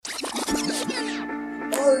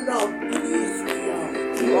You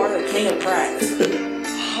are the king of cracks.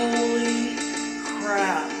 Holy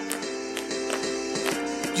crap.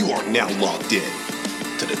 You are now logged in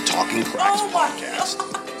to the Talking Cracks podcast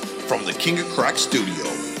from the King of Cracks studio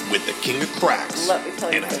with the King of Cracks Let me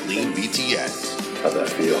tell you and Eileen BTS. How'd that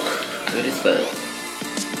feel? Good as fuck.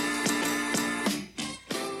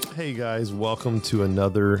 Hey guys, welcome to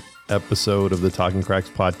another episode of the Talking Cracks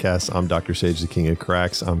podcast. I'm Dr. Sage, the King of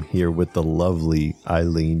Cracks. I'm here with the lovely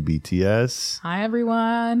Eileen BTS. Hi,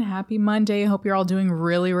 everyone. Happy Monday. Hope you're all doing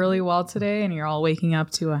really, really well today and you're all waking up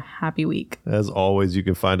to a happy week. As always, you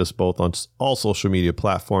can find us both on all social media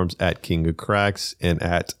platforms at King of Cracks and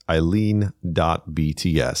at Eileen.bts.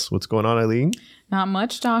 What's going on, Eileen? Not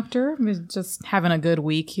much, doctor. We're just having a good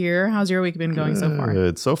week here. How's your week been going so far?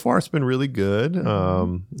 Good. So far, it's been really good.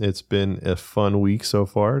 It's been a fun week so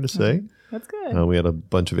far, to say. That's good. We had a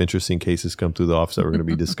bunch of interesting cases come through the office that we're going to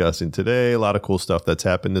be discussing today. A lot of cool stuff that's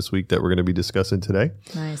happened this week that we're going to be discussing today.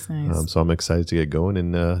 Nice. So I'm excited to get going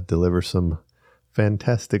and deliver some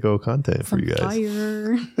fantastico content for you guys.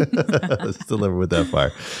 Fire. Let's deliver with that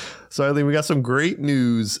fire. So Eileen, we got some great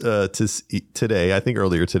news today. I think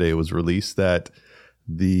earlier today it was released that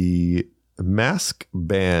the mask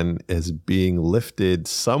ban is being lifted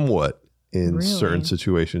somewhat in certain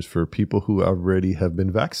situations for people who already have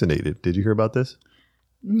been vaccinated. Did you hear about this?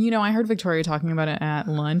 You know, I heard Victoria talking about it at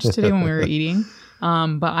lunch today when we were eating,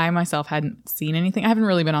 but I myself hadn't seen anything. I haven't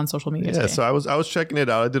really been on social media today. So I was checking it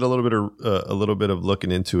out. I did a little bit of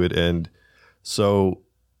looking into it, and so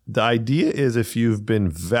the idea is if you've been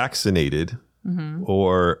vaccinated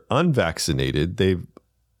or unvaccinated, they've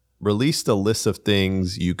released a list of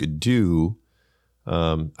things you could do,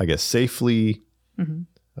 I guess, safely,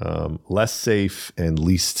 less safe, and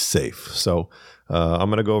least safe. So I'm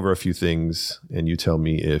going to go over a few things, and you tell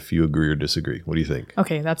me if you agree or disagree. What do you think?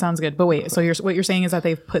 Okay, that sounds good. But wait, so what you're saying is that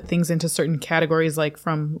they've put things into certain categories, like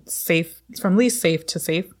from least safe to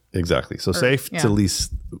safe? Exactly. So safe to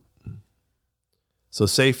least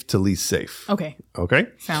safe. Okay.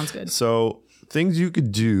 Sounds good. So things you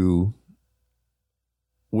could do,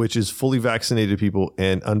 which is fully vaccinated people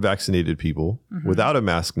and unvaccinated people without a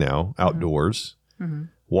mask now, outdoors,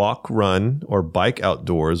 walk, run, or bike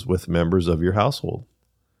outdoors with members of your household.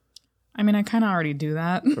 I mean, I kind of already do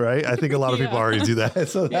that. Right? I think a lot of people already do that.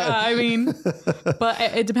 So I mean, but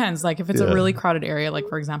it depends. Like if it's a really crowded area, like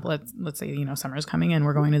for example, let's say, summer's coming and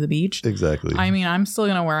we're going to the beach. Exactly. I mean, I'm still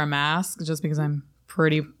going to wear a mask just because I'm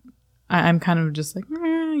kind of just like,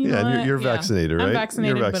 you're vaccinated, right? I'm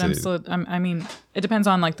vaccinated, but I'm still, I mean, it depends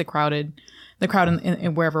on like the crowd in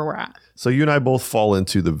wherever we're at. So you and I both fall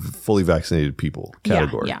into the fully vaccinated people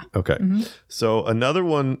category. Yeah. Okay. So another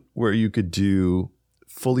one where you could do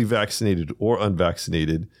fully vaccinated or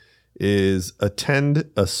unvaccinated is attend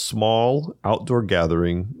a small outdoor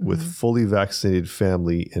gathering with fully vaccinated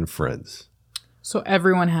family and friends. So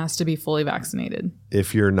everyone has to be fully vaccinated.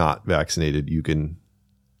 If you're not vaccinated, you can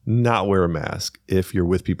not wear a mask if you're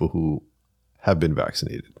with people who have been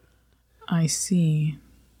vaccinated. I see.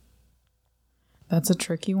 That's a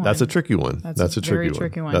tricky one. That's a tricky one. That's a very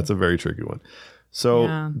tricky one. That's a very tricky one.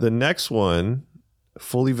 So the next one,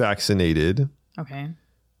 fully vaccinated. Okay.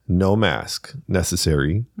 No mask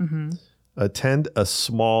necessary. Attend a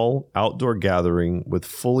small outdoor gathering with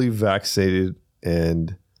fully vaccinated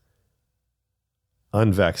and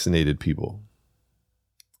unvaccinated people.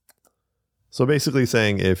 So basically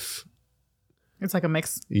saying if it's like a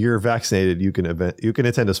mix, you're vaccinated, you can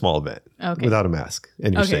attend a small event without a mask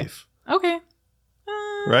and you're safe. Okay.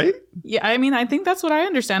 Right? Yeah. I mean, I think that's what I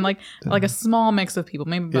understand. Like a small mix of people,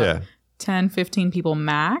 maybe about 10, 15 people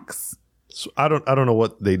max. So I don't know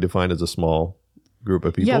what they define as a small group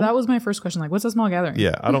of people. Yeah, that was my first question. Like, what's a small gathering?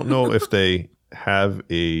 Yeah. I don't know if they have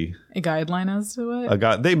a guideline as to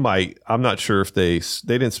it. They might. I'm not sure if they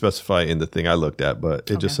didn't specify in the thing I looked at, but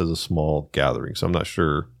it just says a small gathering. So I'm not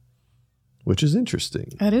sure, which is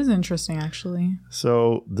interesting. That is interesting, actually.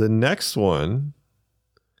 So the next one,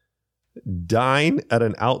 dine at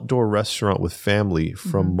an outdoor restaurant with family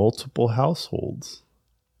from multiple households.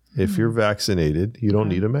 If you're vaccinated, you don't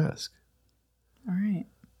need a mask. All right.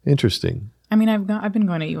 Interesting. I mean, I've been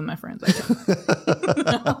going to eat with my friends.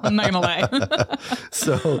 I'm not gonna lie.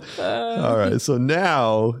 So, all right. So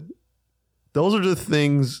now, those are the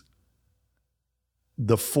things.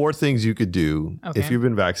 The 4 things you could do if you've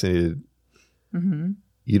been vaccinated.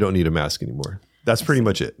 You don't need a mask anymore. That's pretty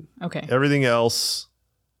much it. Okay. Everything else,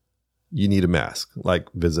 you need a mask.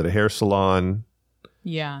 Like visit a hair salon.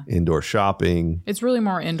 Yeah. Indoor shopping. It's really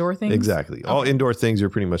more indoor things. Exactly. Okay. All indoor things, you're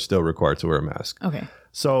pretty much still required to wear a mask. Okay.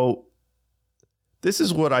 So this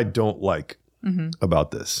is what I don't like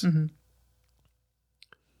about this.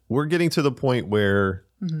 we're getting to the point where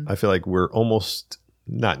I feel like we're almost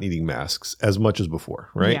not needing masks as much as before,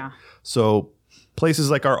 right? Yeah. So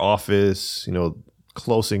places like our office,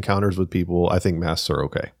 close encounters with people, I think masks are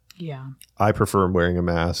okay. Yeah. I prefer wearing a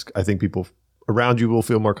mask. I think people around you will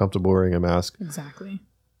feel more comfortable wearing a mask. Exactly.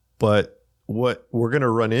 But what we're going to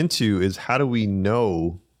run into is, how do we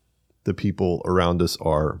know the people around us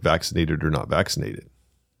are vaccinated or not vaccinated?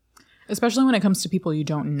 Especially when it comes to people you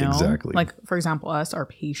don't know. Exactly. Like, for example, us, our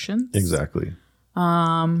patients. Exactly.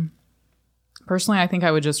 Personally, I think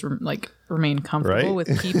I would just remain comfortable Right?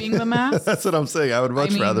 with keeping the mask. That's what I'm saying. I would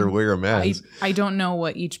much rather wear a mask. I don't know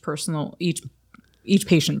what each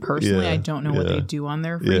patient personally, I don't know what they do on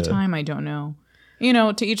their free time. I don't know.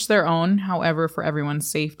 To each their own. However, for everyone's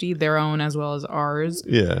safety, their own as well as ours.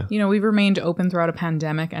 Yeah. We've remained open throughout a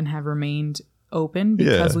pandemic and have remained open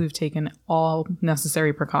because we've taken all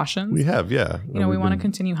necessary precautions. We have, yeah. We want to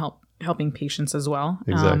continue helping patients as well.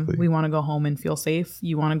 Exactly. We want to go home and feel safe.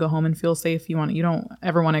 You want to go home and feel safe. You don't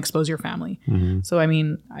ever want to expose your family. So,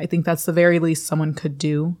 I think that's the very least someone could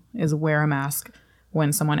do, is wear a mask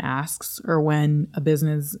when someone asks or when a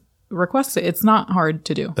business requests it. It's not hard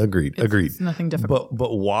to do. Agreed. It's nothing difficult.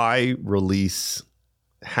 But why release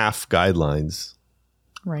half guidelines?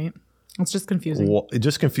 Right. It's just confusing. It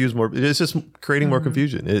just confused more. It's just creating more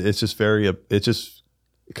confusion. It's just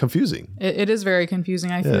confusing. It is very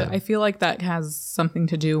confusing. I feel like that has something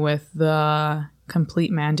to do with the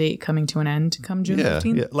complete mandate coming to an end come June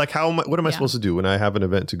 15th. Yeah. Like what am I supposed to do when I have an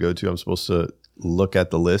event to go to? I'm supposed to look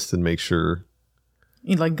at the list and make sure.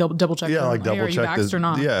 You double check. Yeah, double check. Are you vaxxed or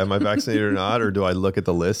not? Yeah, am I vaccinated or not? Or do I look at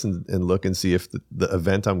the list and look and see if the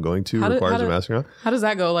event I'm going to requires a mask or not? How does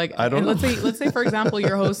that go? I don't know. Let's say for example,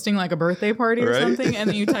 you're hosting like a birthday party or something, and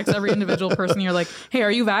then you text every individual person. You're like, hey, are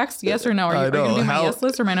you vaxxed? Yes or no? Are you going to do my yes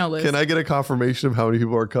list or my no list? Can I get a confirmation of how many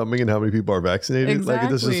people are coming and how many people are vaccinated? Exactly. Like, it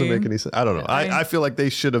just doesn't make any sense. I don't know. I feel like they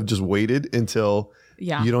should have just waited until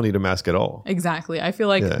you don't need a mask at all. Exactly. I feel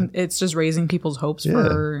like it's just raising people's hopes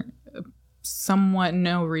for somewhat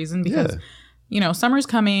no reason, because summer's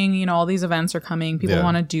coming, all these events are coming, people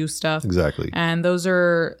want to do stuff, exactly, and those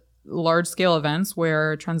are large scale events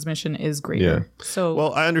where transmission is greater. So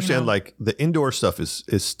I understand like the indoor stuff is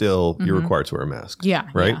still you're required to wear a mask,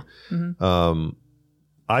 right?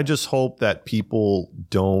 I just hope that people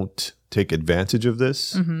don't take advantage of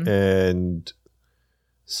this and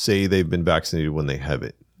say they've been vaccinated when they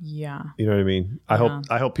haven't. You know what I mean?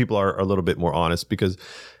 I hope people are a little bit more honest, because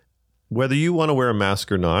whether you want to wear a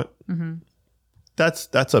mask or not,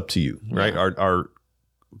 that's up to you, right? Our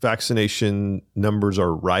vaccination numbers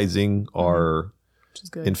are rising. Our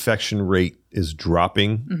infection rate is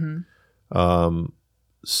dropping.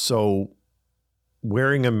 So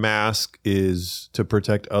wearing a mask is to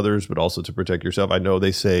protect others, but also to protect yourself. I know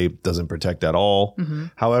they say it doesn't protect at all.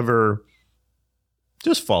 However,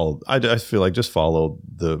 just follow. I feel like just follow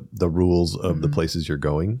the rules of the places you're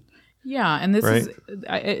going. Yeah, and this is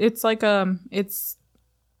it's like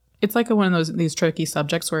one of these tricky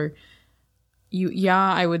subjects where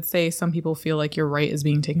I would say some people feel like your right is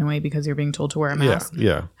being taken away because you're being told to wear a mask.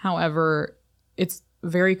 Yeah. However, it's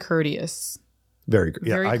very courteous. Very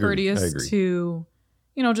courteous to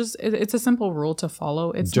just it's a simple rule to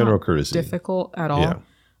follow. It's general not courtesy. Difficult at all.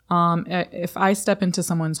 If I step into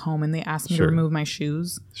someone's home and they ask me to remove my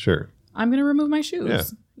shoes, I'm going to remove my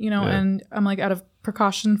shoes. And I'm like, out of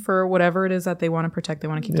precaution for whatever it is that they want to protect. They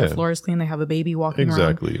want to keep their floors clean. They have a baby walking around.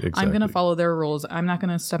 Exactly. I'm going to follow their rules. I'm not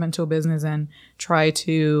going to step into a business and try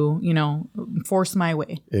to, force my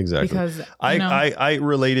way. Exactly. Because I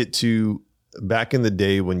relate it to back in the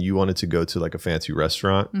day when you wanted to go to like a fancy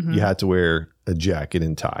restaurant, you had to wear a jacket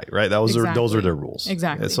and tie, right? Those are their rules.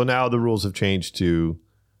 Exactly. And so now the rules have changed to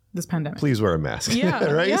this pandemic. Please wear a mask.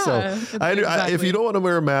 Right? Yeah, so if you don't want to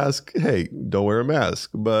wear a mask, hey, don't wear a mask.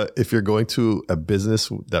 But if you're going to a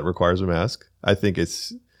business that requires a mask, I think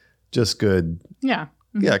it's just good. Yeah.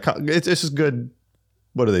 Yeah. It's just good.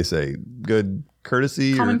 What do they say? Good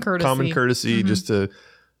courtesy. Common courtesy. Just to,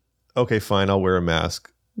 okay, fine, I'll wear a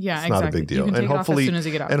mask. Yeah, it's not a big deal. You can take it off as soon as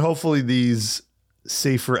you get out. And hopefully these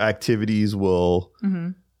safer activities will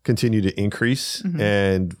continue to increase,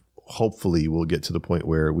 and hopefully we'll get to the point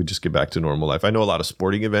where we just get back to normal life. I know a lot of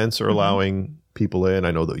sporting events are allowing people in.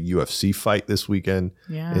 I know the UFC fight this weekend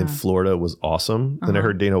in Florida was awesome. And I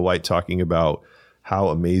heard Dana White talking about how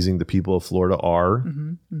amazing the people of Florida are.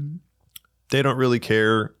 They don't really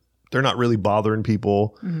care. They're not really bothering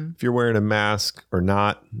people. If you're wearing a mask or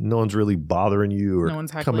not, no one's really bothering you or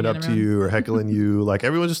coming up to you or heckling you. Like,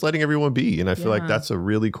 everyone's just letting everyone be. And I feel like that's a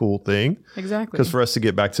really cool thing. Exactly. Because for us to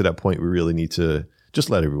get back to that point, we really need to just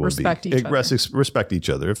let everyone respect be. Respect each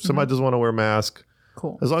other. If somebody doesn't want to wear a mask,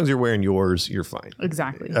 Cool. As long as you're wearing yours, you're fine.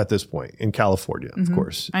 Exactly. At this point in California, of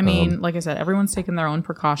course. I mean, like I said, everyone's taking their own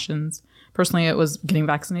precautions. Personally, it was getting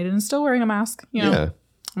vaccinated and still wearing a mask. You know, yeah. I'm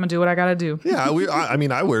gonna do what I gotta do. Yeah, I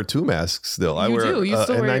mean, I wear 2 masks still. I wear do. You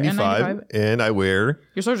still wear N95 and I wear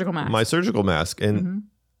Your surgical mask. my surgical mask. And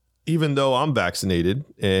even though I'm vaccinated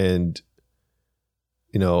and,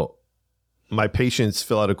 you know, my patients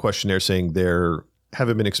fill out a questionnaire saying they're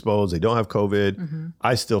haven't been exposed, they don't have COVID,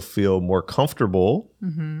 I still feel more comfortable,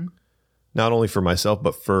 not only for myself,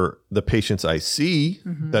 but for the patients I see,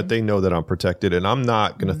 that they know that I'm protected and I'm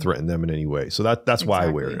not going to threaten them in any way. So that's why I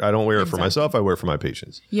wear it. I don't wear it for myself. I wear it for my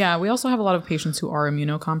patients. Yeah, we also have a lot of patients who are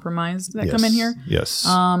immunocompromised that come in here. Yes.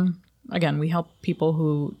 Again, we help people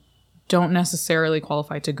who don't necessarily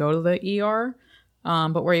qualify to go to the ER,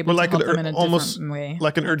 but we're able to help them in a different way.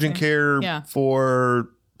 Like an urgent care for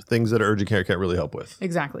things that urgent care can't really help with.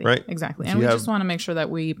 Exactly. Right? Exactly. And we just want to make sure that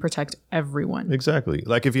we protect everyone. Exactly.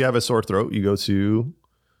 Like if you have a sore throat, you go to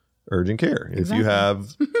urgent care. If you have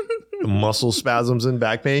muscle spasms and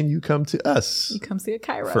back pain, you come to us. You come see a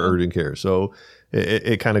chiro. For urgent care. So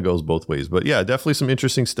it kind of goes both ways. But yeah, definitely some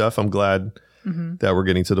interesting stuff. I'm glad that we're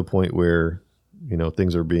getting to the point where, you know,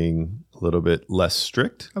 things are being a little bit less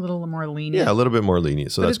strict. A little more lenient. Yeah, a little bit more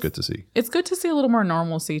lenient. So that's good to see. It's good to see a little more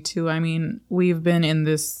normalcy too. I mean, we've been in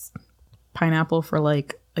this pineapple for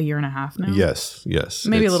like a year and a half now. Yes.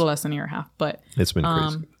 Maybe a little less than a year and a half, but it's been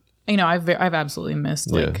crazy. You know, I've absolutely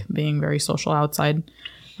missed like being very social outside.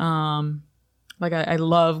 Like I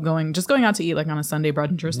love going out to eat like on a Sunday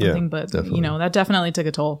brunch or something, but definitely. You know, that definitely took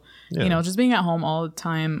a toll. You know, just being at home all the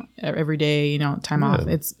time, every day, you know, time off,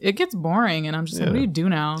 it gets boring. And I'm just like, what do you do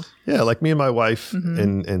now? Yeah. Like me and my wife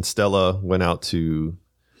and Stella went out to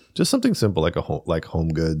just something simple like Home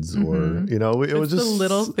Goods or, you know, it was just the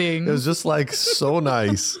little thing. It was just like so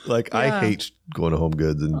nice. Like I hate going to Home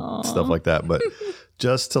Goods and stuff like that, but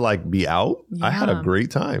just to like be out, I had a great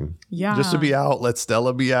time. Yeah. Just to be out, let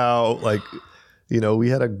Stella be out. Like, you know, we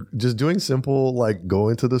had just doing simple, like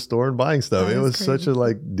going to the store and buying stuff. It was crazy. Such a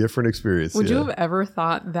like different experience. Would you have ever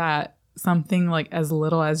thought that something like as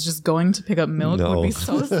little as just going to pick up milk would be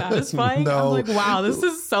so satisfying? I'm like, wow, this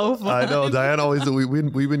is so fun. I know. Diane always,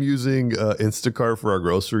 we've been using Instacart for our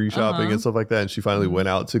grocery shopping and stuff like that. And she finally went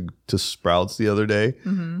out to Sprouts the other day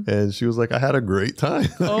and she was like, I had a great time.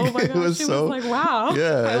 Oh my gosh, she was like, wow.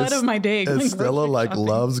 Yeah. Highlight of my day. And Stella like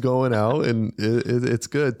loves going out and it's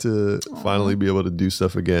good to finally be able to do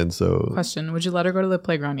stuff again. So question, would you let her go to the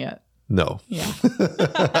playground yet? No. Yeah.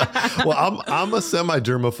 Well, I'm a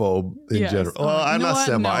semi-germaphobe in general. Well, I'm not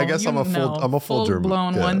semi. I guess I'm a full germaphobe.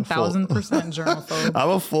 Blown 1,000%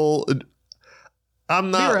 germaphobe.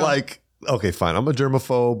 I'm not like, okay, fine. I'm a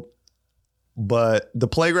germaphobe, but the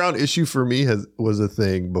playground issue for me was a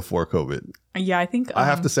thing before COVID. Yeah, I think I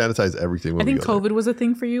have to sanitize everything. When I think we go COVID was a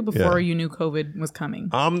thing for you before you knew COVID was coming.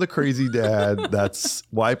 I'm the crazy dad that's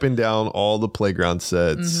wiping down all the playground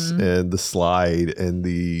sets and the slide and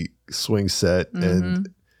the swing set and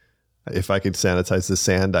if I could sanitize the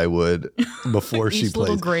sand, I would before she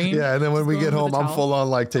plays. Grain, yeah, and then when we get home, I'm full on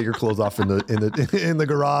like take your clothes off in the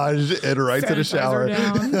garage and right to the shower.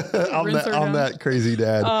 I'm that crazy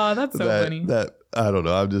dad. Oh, that's so funny. That I don't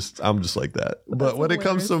know. I'm just like that. But when it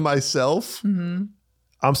comes to myself, I'm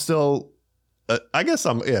still. I guess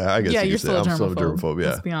I'm. Yeah, I guess you're still a germaphobe. I'm still a germaphobe. Yeah,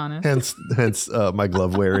 let's be honest. Hence, my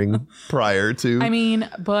glove wearing prior to. I mean,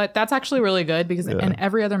 but that's actually really good because in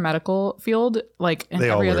every other medical field, like in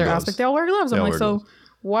every other aspect, they all wear gloves. I'm like, so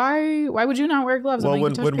why would you not wear gloves? Well,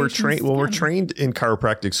 when we're trained in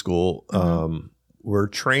chiropractic school, we're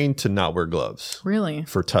trained to not wear gloves. Really?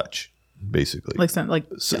 For touch. Basically,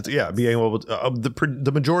 being able to,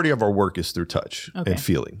 the majority of our work is through touch and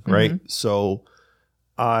feeling, right? So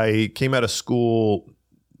I came out of school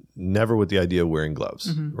never with the idea of wearing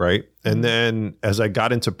gloves, right? And then as I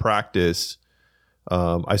got into practice,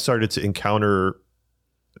 I started to encounter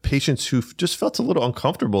patients who just felt a little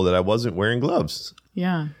uncomfortable that I wasn't wearing gloves.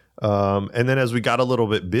 Yeah. And then as we got a little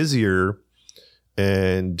bit busier,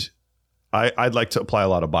 and I'd like to apply a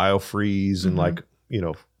lot of BioFreeze and like, you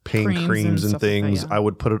know, pain creams and things. I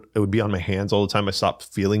would it would be on my hands all the time. I stopped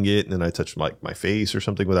feeling it, and then I touched my face or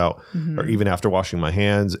something without, or even after washing my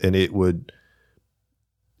hands, and it wasn't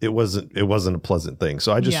a pleasant thing.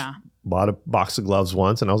 So I just bought a box of gloves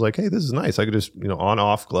once, and I was like, hey, this is nice. I could just, on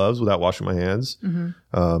off gloves without washing my hands.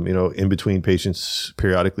 In between patients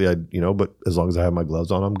periodically, but as long as I have my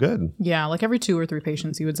gloves on, I'm good. Yeah. Like every 2 or 3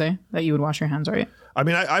 patients, you would say that you would wash your hands, right? I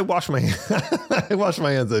mean, I wash my I wash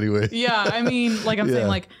my hands anyway. Yeah. I mean, like I'm saying,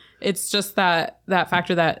 like, it's just that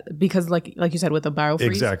factor that because like you said with the biofreeze,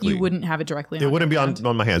 exactly. you wouldn't have it directly on it wouldn't be hand.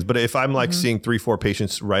 on my hands. But if I'm like seeing 3-4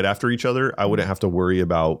 patients right after each other, I wouldn't have to worry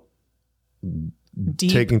about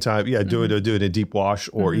taking time. Yeah, do it a deep wash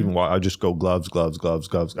or even I'll just go gloves.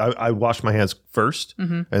 I wash my hands first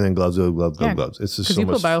and then gloves. It's just because so you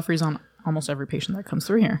much. put biofreeze on almost every patient that comes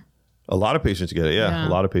through here. A lot of patients get it. Yeah. A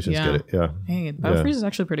lot of patients get it. Yeah. Hey, biofreeze is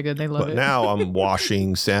actually pretty good. They love it. But now I'm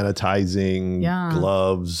washing, sanitizing,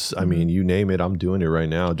 gloves. I mean, you name it, I'm doing it right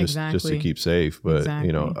now just to keep safe. But,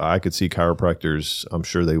 I could see chiropractors, I'm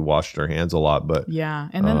sure they wash their hands a lot. But yeah.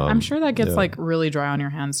 And then I'm sure that gets like really dry on your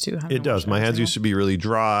hands too. It does. My hands used to be really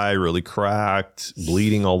dry, really cracked,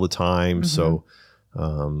 bleeding all the time. So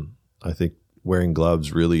I think wearing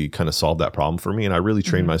gloves really kind of solved that problem for me. And I really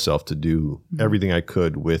trained myself to do everything I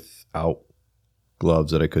could without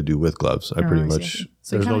gloves that I could do with gloves. I pretty much,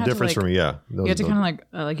 so there's no difference for me. Yeah. You had to kind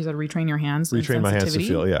of like you said, retrain your hands. Retrain my hands to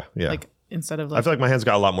feel. Yeah. Yeah. Like instead of I feel like my hands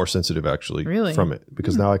got a lot more sensitive actually from it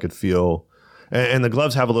because now I could feel, and the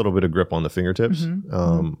gloves have a little bit of grip on the fingertips.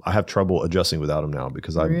 I have trouble adjusting without them now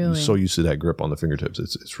because I'm so used to that grip on the fingertips.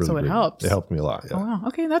 It's really so it helps. It helped me a lot. Yeah. Oh wow.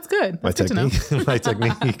 Okay, that's good. That's good to know. My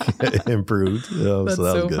technique improved. That's so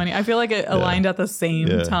that so funny. I feel like it aligned at the same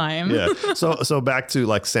time. Yeah. So back to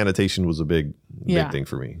like sanitation was a big thing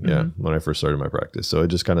for me. Yeah. When I first started my practice. So it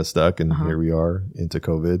just kind of stuck, and here we are into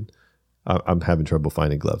COVID. I'm having trouble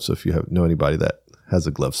finding gloves. So if you know anybody that has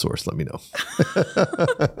a glove source, let me know.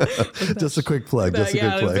 Just a quick plug. Just a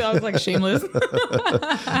quick plug. I was like shameless.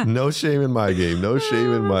 No shame in my game. No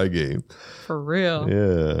shame in my game. For real.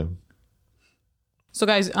 Yeah. So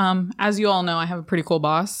guys, as you all know, I have a pretty cool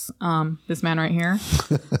boss. This man right here.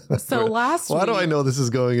 So last week, why do I know this is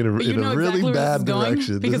going in a really bad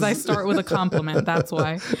direction? Because I start with a compliment. That's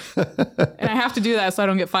why. And I have to do that so I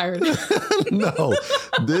don't get fired. No.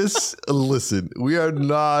 Listen, we are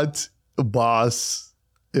not a boss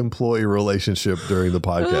employee relationship during the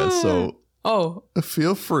podcast. So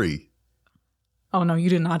feel free. Oh no, you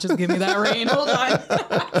did not just give me that rein. Hold on.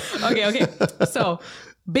 Okay. So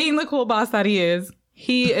being the cool boss that he is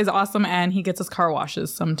awesome, and he gets us car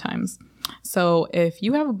washes sometimes. So if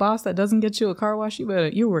you have a boss that doesn't get you a car wash,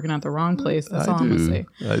 you're working at the wrong place. That's all I'm gonna say.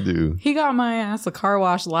 I do. He got my ass a car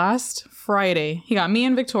wash last Friday. He got me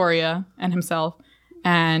and Victoria and himself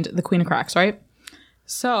and the Queen of Cracks, right?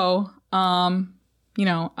 So,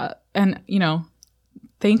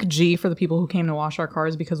 thank G for the people who came to wash our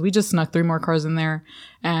cars, because we just snuck 3 more cars in there,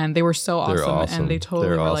 and they were so awesome. And they totally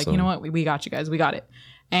were like, you know what, we got you guys, we got it.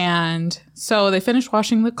 And so they finished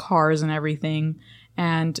washing the cars and everything.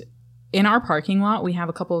 And in our parking lot, we have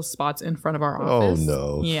a couple of spots in front of our office. Oh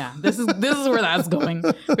no. Yeah, this is where that's going.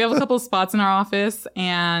 We have a couple of spots in our office,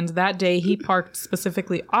 and that day he parked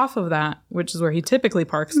specifically off of that, which is where he typically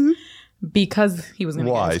parks. Because he was going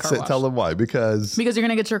to get his car washed. Tell them why. Because you're going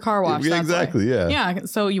to get your car washed. Yeah, exactly. Why. Yeah.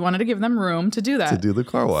 So you wanted to give them room to do that. To do the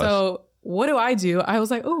car wash. So what do? I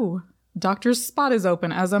was like, ooh, doctor's spot is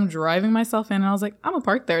open, as I'm driving myself in. And I was like, I'm going to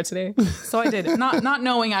park there today. So I did. Not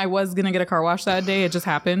knowing I was going to get a car wash that day. It just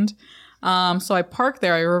happened. So I parked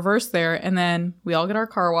there. I reversed there. And then we all get our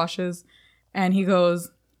car washes. And he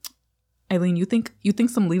goes, Eileen, you think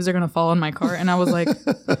some leaves are going to fall on my car? And I was like,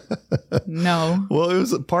 no. Well, it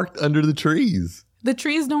was parked under the trees. The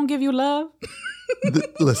trees don't give you love.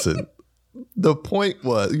 Listen, the point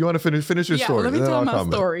was, you want to finish your story? Let me tell my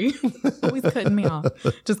story. Always cutting me off.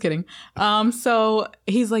 Just kidding. So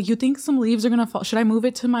he's like, you think some leaves are going to fall? Should I move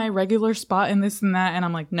it to my regular spot and this and that? And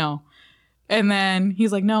I'm like, no. And then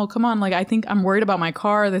he's like, no, come on. Like, I think I'm worried about my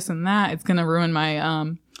car, this and that. It's going to ruin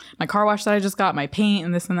my car wash that I just got, my paint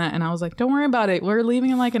and this and that. And I was like, don't worry about it. We're leaving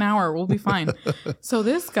in like an hour. We'll be fine. So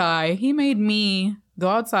this guy, he made me go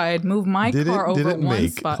outside, move my car over one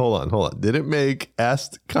spot. Hold on. Did it make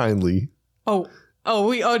asked kindly? Where's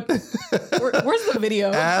the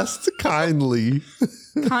video? Asked kindly.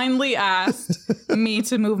 Kindly asked me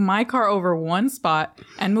to move my car over one spot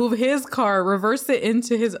and move his car, reverse it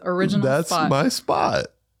into his original spot. That's my spot.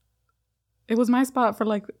 It was my spot for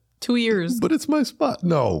like 2 years. But it's my spot.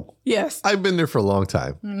 No. Yes. I've been there for a long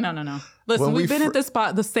time. No. Listen, we've been at this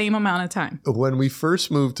spot the same amount of time. When we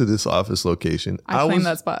first moved to this office location, I claimed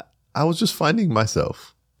that spot. I was just finding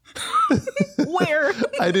myself. Where?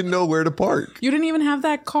 I didn't know where to park. You didn't even have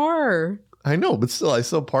that car. I know, but still, I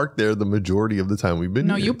still parked there the majority of the time we've been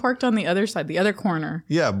here. No, you parked on the other side, the other corner.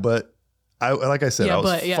 Yeah, but like I said, Yeah, I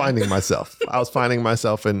was but, yeah. finding myself. I was finding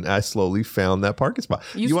myself, and I slowly found that parking spot.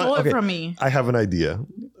 You stole it from me. I have an idea.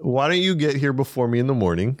 Why don't you get here before me in the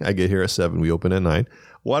morning? I get here at 7. We open at 9.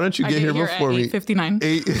 Why don't you get here before me?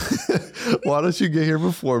 8:59. Why don't you get here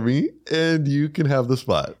before me, and you can have the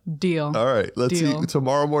spot? Deal. All right. Let's see.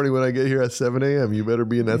 Tomorrow morning when I get here at 7 a.m., you better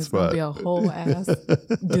be in that spot. There's gonna be a whole ass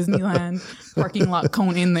Disneyland parking lot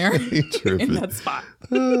cone in there in that spot.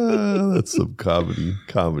 That's some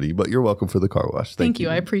comedy. But you're welcome for the car wash. Thank you.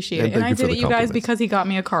 I appreciate it. And I did it, you guys, because he got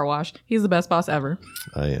me a car wash. He's the best boss ever.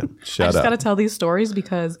 I am. I just got to tell these stories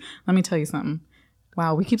because let me tell you something.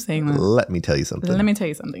 Wow, we keep saying that. Let me tell you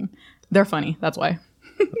something. They're funny. That's why.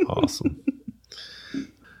 Awesome.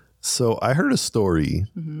 So I heard a story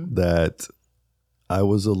that I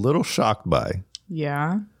was a little shocked by.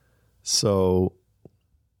 Yeah. So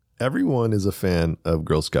everyone is a fan of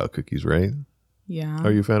Girl Scout cookies, right? Yeah.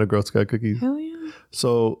 Are you a fan of Girl Scout cookies? Hell yeah.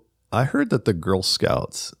 So I heard that the Girl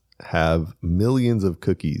Scouts have millions of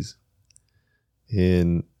cookies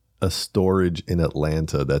in a storage in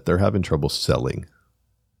Atlanta that they're having trouble selling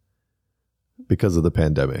because of the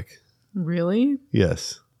pandemic. Really?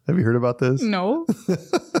 Yes. Have you heard about this? No.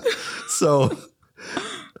 So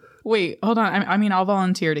wait, hold on. I mean, I'll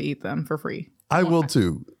volunteer to eat them for free. I will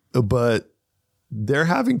too, but they're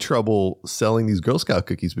having trouble selling these Girl Scout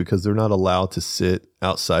cookies because they're not allowed to sit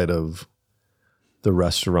outside of the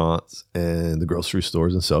restaurants and the grocery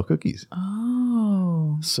stores and sell cookies.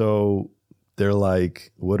 Oh. So they're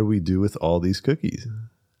like, what do we do with all these cookies?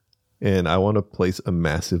 And I want to place a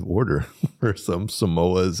massive order for some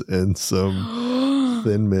Samoas and some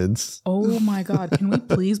Thin Mints. Oh my God. Can we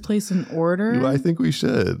please place an order? I think we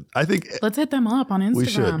should. Let's hit them up on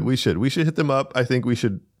Instagram. We should hit them up. I think we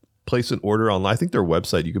should place an order online. I think their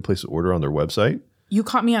website, you could place an order on their website. You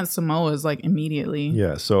caught me at Samoa's like immediately.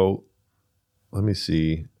 Yeah. So let me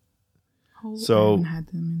see. I haven't had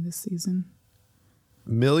them in this season.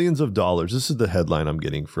 Millions of dollars. This is the headline I'm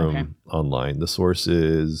getting from online. The source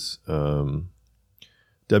is WSB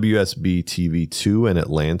TV2 in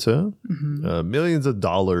Atlanta. Millions of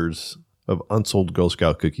dollars of unsold Girl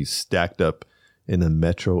Scout cookies stacked up in a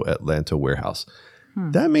Metro Atlanta warehouse.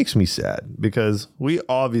 That makes me sad because we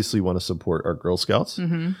obviously want to support our Girl Scouts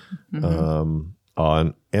and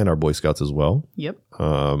our Boy Scouts as well. Yep.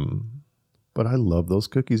 But I love those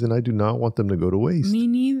cookies and I do not want them to go to waste. Me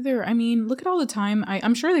neither. I mean, look at all the time.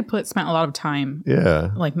 I'm sure they spent a lot of time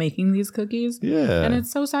like making these cookies. Yeah. And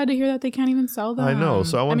it's so sad to hear that they can't even sell them. I know.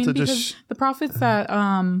 So I want to just the profits that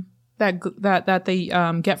they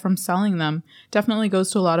get from selling them definitely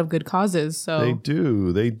goes to a lot of good causes. So they do.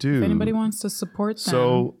 If anybody wants to support them.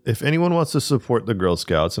 So if anyone wants to support the Girl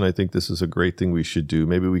Scouts, and I think this is a great thing we should do,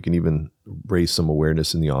 maybe we can even raise some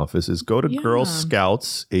awareness in the office, is go to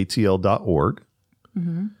girlscoutsatl.org.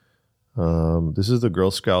 This is the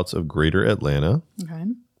Girl Scouts of Greater Atlanta. Okay.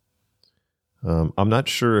 I'm not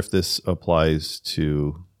sure if this applies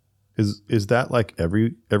to, is that like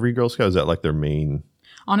every Girl Scout? Is that like their main?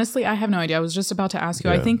 Honestly, I have no idea. I was just about to ask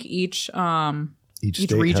you. Yeah. I think each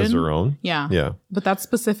state region has their own. Yeah. But that's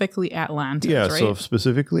specifically Atlanta. Yeah. Right? So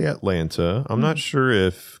specifically Atlanta. I'm not sure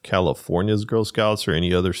if California's Girl Scouts or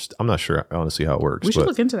any other. I'm not sure honestly how it works. We should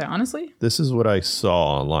look into that. Honestly, this is what I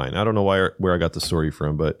saw online. I don't know where I got the story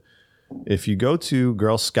from, but if you go to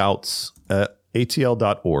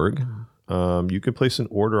girlscoutsatl.org, you could place an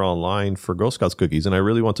order online for Girl Scouts cookies, and I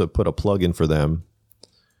really want to put a plug in for them,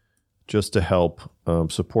 just to help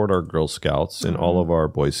support our Girl Scouts and all of our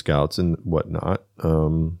Boy Scouts and whatnot.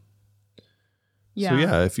 So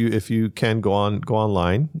yeah, if you can go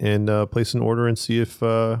online and place an order and see if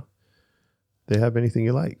they have anything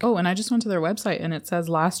you like. Oh, and I just went to their website and it says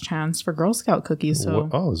last chance for Girl Scout cookies. So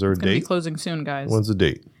is there a date? Be closing soon, guys. When's the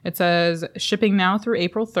date? It says shipping now through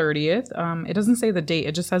April 30th. It doesn't say the date.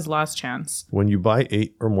 It just says last chance. When you buy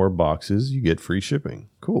 8 or more boxes, you get free shipping.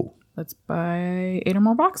 Cool. Let's buy 8 or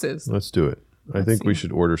more boxes. Let's do it. I think we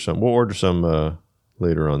should order some. We'll order some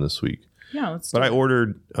later on this week. Yeah, let's. But I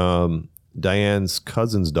ordered Diane's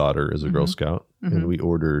cousin's daughter as a Girl Scout, and we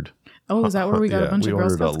ordered. Oh, is that where we got a bunch of Girl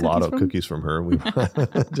Scouts cookies? We ordered a lot of cookies from her.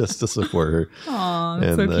 Just to support her. Aw, that's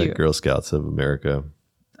and so the cute. Girl Scouts of America.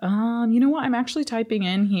 You know what? I'm actually typing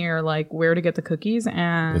in here like where to get the cookies,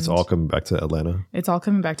 and it's all coming back to Atlanta. It's all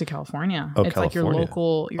coming back to California. Oh, it's California. Like your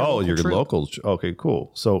local. Your local. Okay,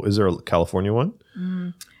 cool. So is there a California one?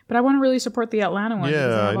 But I want to really support the Atlanta one. Yeah,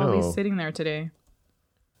 because I have all these sitting there today.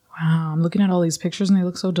 Wow, I'm looking at all these pictures and they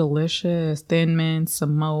look so delicious. Thin Mints,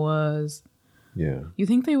 Samoas. Yeah. You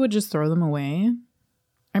think they would just throw them away?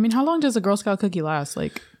 I mean, how long does a Girl Scout cookie last?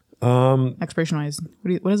 Like, expiration wise,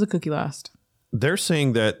 what does a cookie last? They're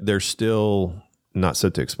saying that they're still not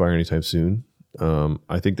set to expire anytime soon.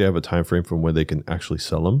 I think they have a time frame from when they can actually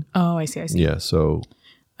sell them. Oh, I see. Yeah, so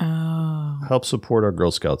help support our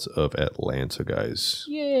Girl Scouts of Atlanta, guys.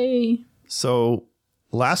 Yay. So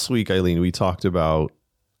last week, Eileen, we talked about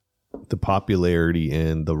the popularity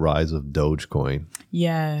and the rise of Dogecoin.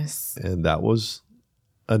 Yes. And that was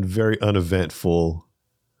a very uneventful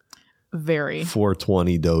Very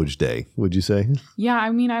 420 Doge day, would you say? Yeah,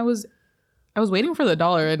 I mean, I was waiting for the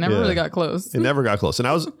dollar. It never really got close. It never got close. And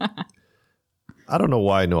I don't know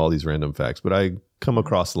why I know all these random facts, but I come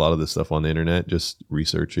across a lot of this stuff on the internet, just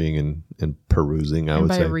researching and perusing, I and would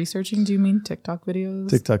by say. researching, do you mean TikTok videos?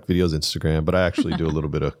 TikTok videos, Instagram, but I actually do a little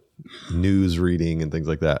bit of news reading and things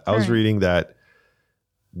like that. I was reading that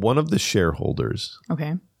one of the shareholders,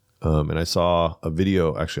 Okay. and I saw a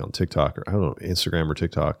video actually on TikTok, or I don't know, Instagram or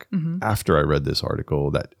TikTok, after I read this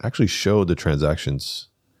article that actually showed the transactions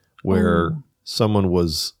where someone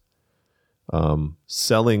was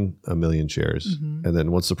selling 1 million shares, and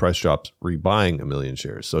then once the price dropped, rebuying 1 million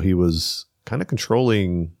shares. So he was kind of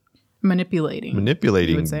manipulating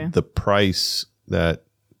you would say. the price that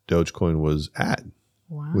Dogecoin was at,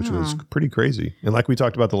 which was pretty crazy. And like we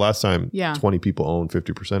talked about the last time, 20 people own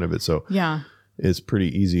 50% of it. So it's pretty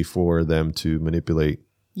easy for them to manipulate.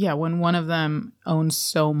 Yeah, when one of them owns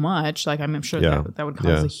so much, like I'm sure that would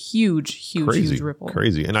cause a huge ripple.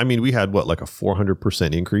 Crazy. And I mean, we had like a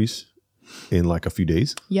 400% increase in like a few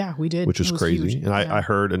days. Yeah, we did. Which is crazy. Huge. And I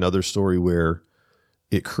heard another story where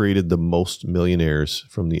it created the most millionaires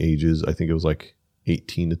from the ages, I think it was like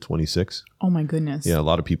 18 to 26. Oh my goodness. Yeah, a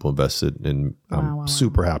lot of people invested, and I'm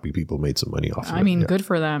super happy people made some money off of it. I mean, good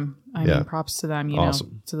for them. I mean, props to them, you know,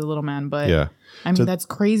 to the little man. But I mean, that's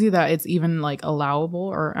crazy that it's even like allowable,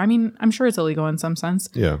 or I mean, I'm sure it's illegal in some sense.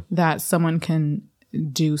 Yeah. That someone can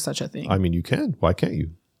do such a thing. I mean, you can. Why can't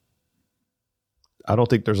you? I don't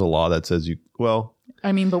think there's a law that says you, well.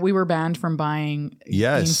 I mean, but we were banned from buying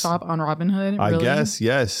GameStop on Robinhood. Really? I guess,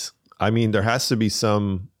 yes. I mean, there has to be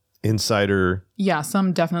some insider. Yeah,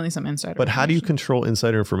 definitely some insider. But how do you control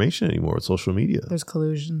insider information anymore with social media? There's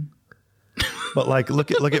collusion. But like,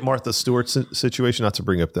 look at Martha Stewart's situation. Not to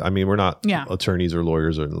bring up I mean, we're not attorneys or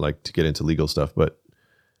lawyers or like to get into legal stuff, but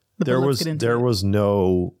there was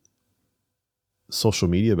no social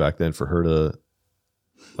media back then for her to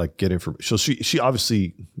like get information. So she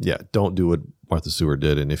obviously, don't do what Martha Stewart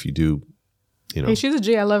did. And if you do, you know, hey, she's a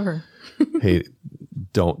G. I love her. Hey,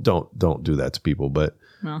 don't do that to people. But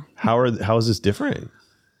how is this different?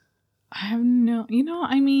 I have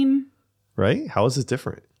I mean, right? How is this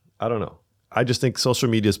different? I don't know. I just think social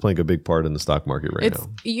media is playing a big part in the stock market right now.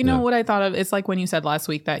 You know what I thought of? It's like when you said last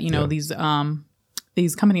week that, you know,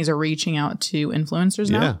 these companies are reaching out to influencers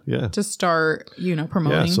now to start, you know,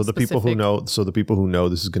 promoting. Yeah, so the people who know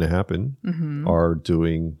this is going to happen are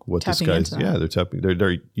doing what this guy's.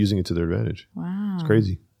 They're using it to their advantage. Wow, it's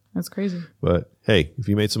crazy. That's crazy. But hey, if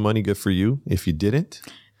you made some money, good for you. If you didn't,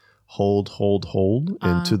 hold,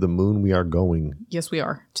 and to the moon we are going. Yes, we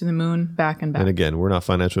are. To the moon, back and back. And again, we're not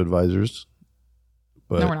financial advisors,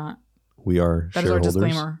 but no, we're not. We are that shareholders. Is our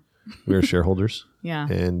disclaimer. We are shareholders. Yeah.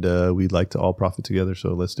 And we'd like to all profit together, so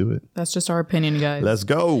let's do it. That's just our opinion, guys. Let's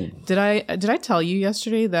go. Did I tell you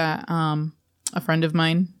yesterday that a friend of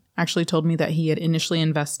mine actually told me that he had initially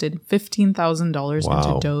invested $15,000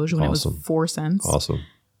 into Doge when it was 4 cents. Awesome.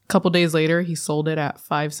 A couple days later, he sold it at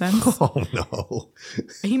 5 cents. Oh no!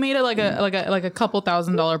 He made it like a couple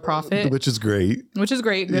 $1,000 profit, which is great.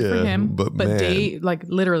 Good for him. But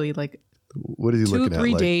literally what is he looking at?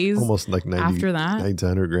 2-3 days almost like 90, after that,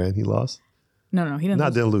 900 grand he lost. No, he didn't.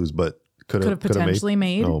 Didn't lose, but could have potentially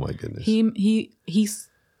made. Oh my goodness. He's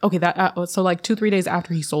okay. That so like 2-3 days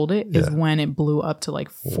after he sold it is when it blew up to like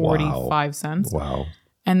 45 cents. Wow.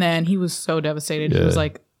 And then he was so devastated.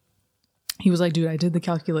 He was like, dude, I did the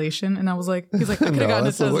calculation, and I was like, he's like, I could have gotten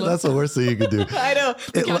a Tesla. That's the worst thing you could do. I know.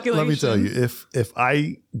 Let me tell you, if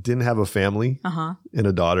I didn't have a family and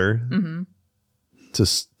a daughter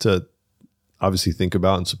to obviously think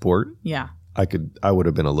about and support, I would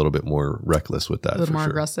have been a little bit more reckless with that. A little more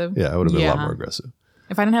aggressive. Yeah, I would have been a lot more aggressive.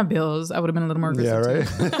 If I didn't have bills, I would have been a little more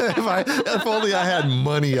aggressive. Yeah, right. If only I had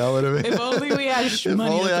money, I would have been. If only we had If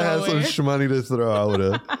only I had some shmoney to throw, I would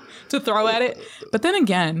have. To throw at it. But then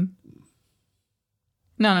again,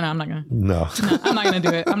 no, I'm not gonna. No, I'm not gonna do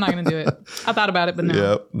it. I thought about it, but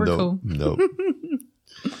no. Yep. We're cool. Nope.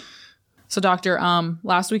 So doctor,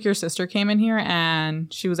 last week your sister came in here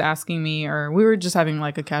and she was asking me, or we were just having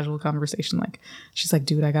like a casual conversation. Like, she's like,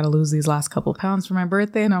 dude, I got to lose these last couple pounds for my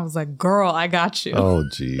birthday. And I was like, girl, I got you. Oh,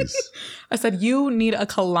 geez. I said, you need a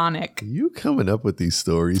colonic. You coming up with these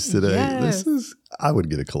stories today. Yes. I would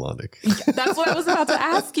get a colonic. That's what I was about to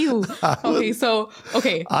ask you.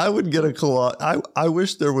 Okay. I would get a colonic. I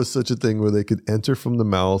wish there was such a thing where they could enter from the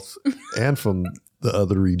mouth and from the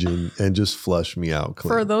other region and just flush me out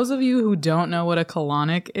clean. For those of you who don't know what a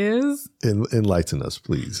colonic is, Enlighten us,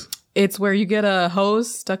 please. it's where you get a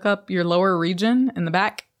hose stuck up your lower region in the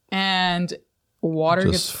back and water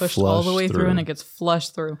Just gets pushed all the way through and it gets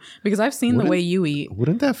flushed through. Because I've seen the way you eat.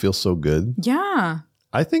 Wouldn't that feel so good? Yeah.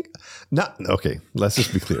 I think not. Okay, let's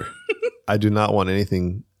just be clear. I do not want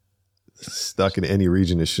anything stuck in any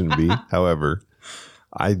region it shouldn't be. However,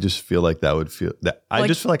 I just feel like that would feel that. I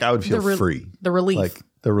just feel like I would feel free. The relief. Like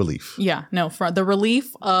the relief. Yeah. No, for the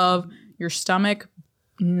relief of your stomach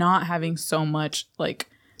not having so much like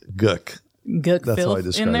Gook. gook That's how I filth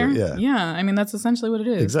describe in there. it, yeah. Yeah. I mean, that's essentially what it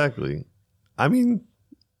is. Exactly. I mean,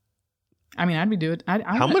 I'd be doing it. I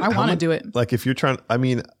how want to much- do it. Like if you're trying, I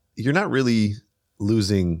mean, you're not really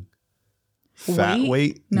losing fat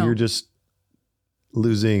weight. No. You're just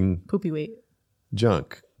losing Poopy weight.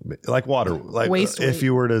 junk, like water. Like Waste if weight.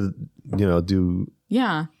 you were to, do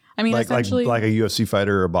Yeah. I mean, like essentially. a UFC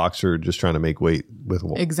fighter or a boxer just trying to make weight with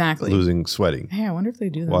Exactly. losing sweating Hey, I wonder if they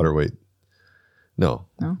do that. water weight. No,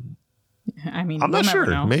 I mean, I'm not we'll never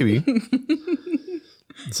sure. know. Maybe it's a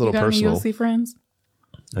You little got personal. any UFC friends?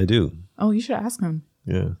 I do. Oh, you should ask them.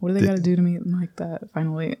 Yeah. What do they got to do to meet like that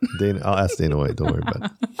final weight? I'll ask Dana White. Don't worry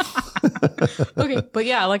about it. Okay, but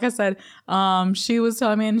yeah, like I said, she was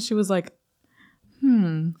telling me, and she was like,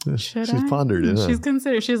 should She's I? pondered it. Huh? She's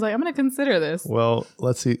considered. She's like, I'm gonna consider this. Well,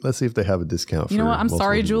 let's see if they have a discount. You know what? I'm multiple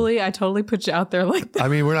sorry, people. Julie. I totally put you out there like that. I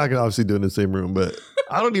mean, we're not gonna obviously do it in the same room, but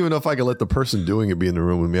I don't even know if I can let the person doing it be in the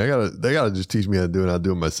room with me. They gotta just teach me how to do it. I'll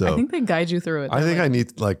do it myself. I think they guide you through it. I think I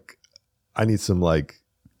need some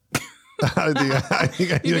I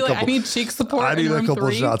think I You'd need be a like, couple. I need cheek support. I need in a room couple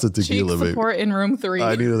 3. shots of tequila, Cheek babe. support in room 3.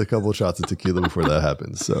 I needed a couple shots of tequila before that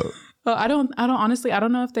happens. So, Well, I don't honestly. I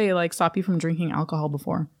don't know if they like stop you from drinking alcohol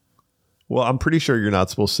before. well, I'm pretty sure you're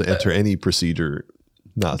not supposed to enter any procedure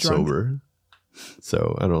not Drunk? sober.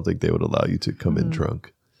 So I don't think they would allow you to come in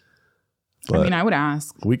drunk. I mean, I would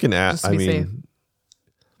ask. We can ask. Just to I be mean, safe.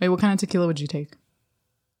 Wait, what kind of tequila would you take?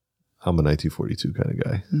 I'm a 1942 kind of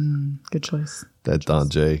guy. Good choice. That Don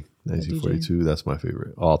J, 1942, that's my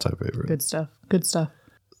favorite, all-time favorite. Good stuff. Good stuff.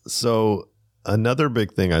 So another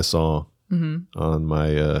big thing I saw Mm-hmm. on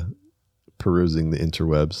my perusing the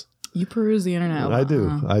interwebs. You peruse the internet. A lot, I do.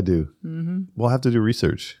 huh? I do. Mm-hmm. We'll have to do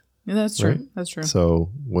research. Yeah, that's true. Right? That's true. So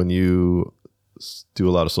when you do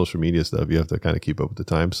a lot of social media stuff, you have to kind of keep up with the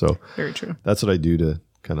time. So Very true. that's what I do to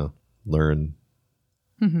kind of learn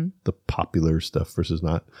Mm-hmm. the popular stuff versus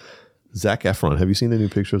not. Zac Efron. Have you seen the new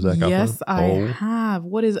picture of Zac Efron? Yes, I have.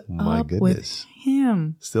 What is my up goodness. with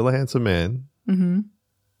him? Still a handsome man. Mm-hmm.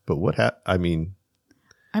 But what I mean,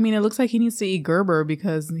 it looks like he needs to eat Gerber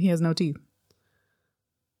because he has no teeth.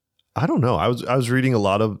 I don't know. I was reading a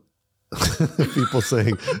lot of people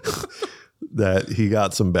saying that he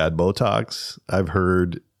got some bad Botox. I've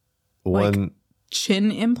heard one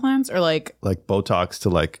Chin implants or like Botox to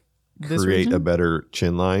this create region? a better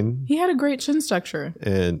chin line. He had a great chin structure.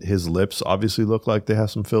 And his lips obviously look like they have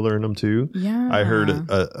some filler in them too. Yeah. I heard,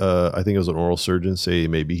 I think it was an oral surgeon say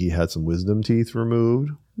maybe he had some wisdom teeth removed.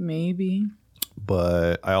 Maybe.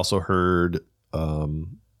 But I also heard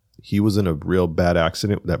he was in a real bad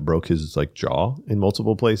accident that broke his jaw in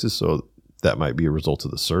multiple places. So that might be a result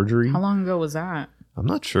of the surgery. How long ago was that? I'm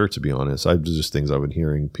not sure, to be honest. Just things I've been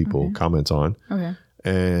hearing people comment on. Okay.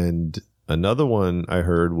 And another one I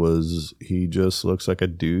heard was he just looks like a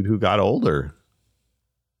dude who got older.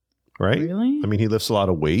 Right? Really? I mean, he lifts a lot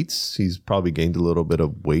of weights. He's probably gained a little bit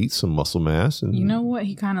of weight, some muscle mass. And You know what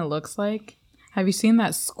he kind of looks like? Have you seen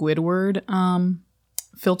that Squidward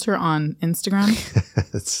filter on Instagram?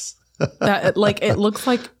 it's That it looks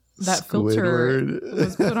like that filter Squidward.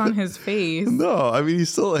 was put on his face. No, I mean, he's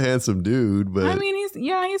still a handsome dude, but I mean, he's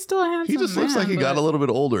still a handsome he just looks like he got a little bit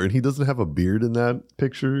older, and he doesn't have a beard in that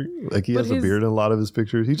picture. Like he But has a his- beard in a lot of his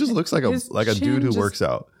pictures. He just looks like his a chin dude who just works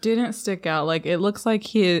out. Didn't stick out. Like it looks like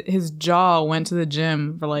his jaw went to the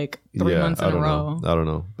gym for 3 months in I a don't row. know. I don't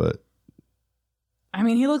know, but I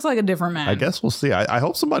mean, he looks like a different man. I guess we'll see. I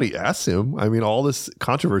hope somebody asks him. I mean, all this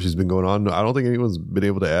controversy's been going on. I don't think anyone's been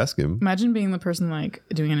able to ask him. Imagine being the person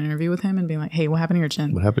doing an interview with him and being like, "Hey, what happened to your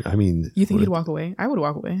chin?" What happened? I mean, You think he'd walk away? I would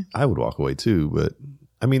walk away. I would walk away too, but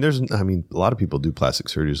a lot of people do plastic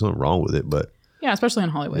surgery. There's nothing wrong with it, but Yeah, especially in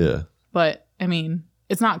Hollywood. yeah. But I mean,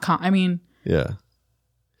 it's not. Yeah.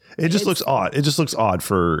 It just looks odd. It just looks odd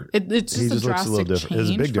for. It's just a drastic change. It's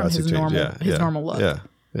a big drastic change. His normal look.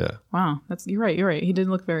 Yeah. Wow, you're right. He did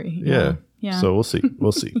look very. Yeah. So we'll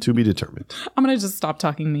see. To be determined. I'm gonna just stop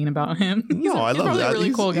talking mean about him. I love that. A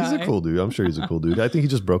really cool guy. He's a cool dude. I'm sure he's a cool dude. I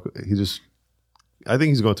think I think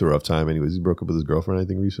he's going through a rough time. Anyways, he broke up with his girlfriend, I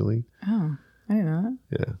think, recently. Oh, I didn't know that.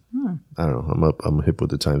 Yeah. I don't know. I'm hip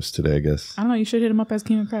with the times today, I guess. I don't know. You should hit him up as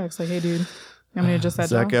King of Cracks. Like, hey, dude, you want me to adjust that?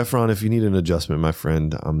 Zac Efron, if you need an adjustment, my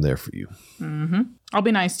friend, I'm there for you. Mm-hmm. I'll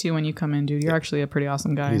be nice to you when you come in, dude. You're actually a pretty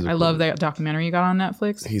awesome guy. I love that documentary you got on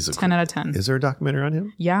Netflix. He's a 10 out of 10. Is there a documentary on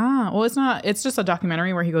him? Yeah. Well, it's not. It's just a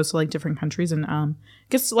documentary where he goes to like different countries and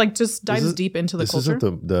gets like just dives deep into the culture. This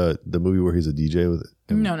isn't the movie where he's a DJ with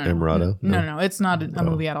Emirata? No. It's not a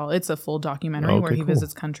movie at all. It's a full documentary where he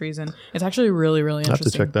visits countries, and it's actually really, really interesting. I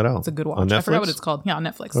have to check that out. It's a good watch. On Netflix? I forgot what it's called. Yeah, on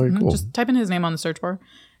Netflix. Okay, cool. Just type in his name on the search bar.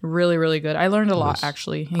 Really, really good. I learned a lot,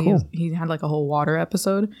 actually. He had like a whole water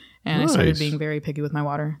episode, and I started being very picky with my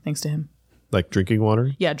water thanks to him. Like drinking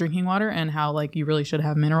water? Yeah, drinking water, and how like you really should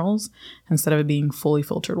have minerals instead of it being fully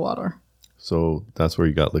filtered water. So that's where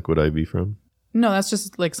you got Liquid IV from? No, that's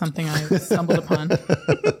just like something I stumbled upon.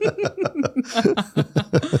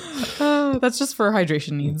 That's just for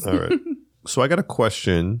hydration needs. All right. So I got a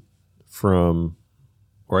question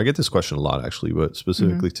I get this question a lot actually, but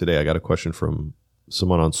specifically today I got a question from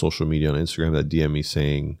someone on social media on Instagram that DM'd me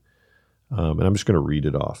saying, and I'm just going to read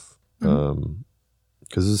it off because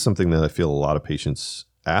this is something that I feel a lot of patients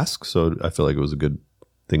ask. So I feel like it was a good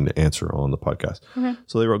thing to answer on the podcast. Okay.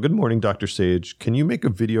 So they wrote, "Good morning, Dr. Sage. Can you make a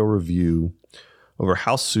video review over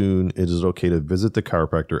how soon it is okay to visit the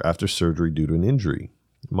chiropractor after surgery due to an injury?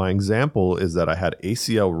 My example is that I had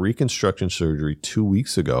ACL reconstruction surgery 2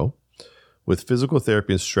 weeks ago. With physical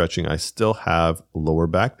therapy and stretching, I still have lower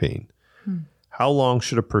back pain. How long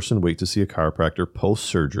should a person wait to see a chiropractor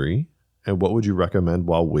post-surgery? And what would you recommend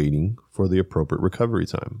while waiting for the appropriate recovery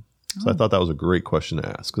time?" So I thought that was a great question to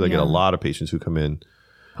ask because I get a lot of patients who come in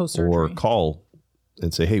or call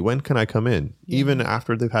and say, "Hey, when can I come in?" Even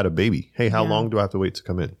after they've had a baby. "Hey, how long do I have to wait to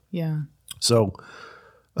come in?" Yeah. So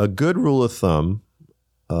a good rule of thumb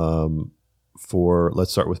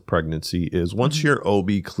let's start with pregnancy is once your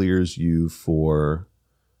OB clears you for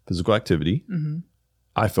physical activity,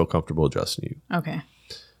 I feel comfortable adjusting you. Okay.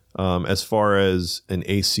 As far as an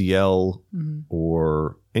ACL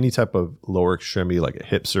or any type of lower extremity like a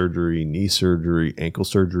hip surgery, knee surgery, ankle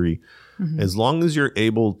surgery, as long as you're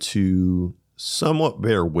able to somewhat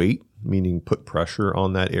bear weight, meaning put pressure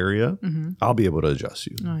on that area, I'll be able to adjust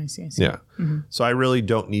you. Oh, I see. Yeah. So I really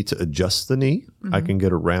don't need to adjust the knee. I can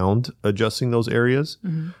get around adjusting those areas.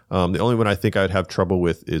 The only one I think I'd have trouble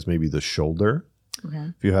with is maybe the shoulder.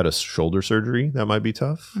 Okay. If you had a shoulder surgery, that might be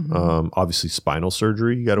tough. Obviously, spinal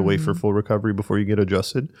surgery, you got to wait for full recovery before you get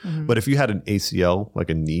adjusted. But if you had an ACL,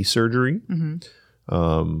 like a knee surgery,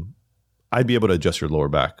 I'd be able to adjust your lower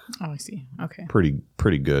back. Oh, I see. Okay.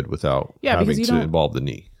 Pretty good without having to involve the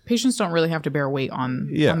knee. Patients don't really have to bear weight on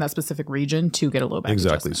that specific region to get a low back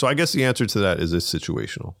adjustment. So I guess the answer to that is it's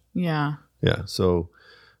situational. Yeah. Yeah. So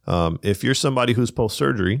if you're somebody who's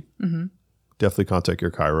post-surgery, definitely contact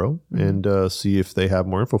your chiro and see if they have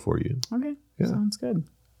more info for you. Okay. Yeah. Sounds good.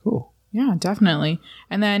 Cool. Yeah, definitely.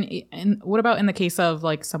 And then what about in the case of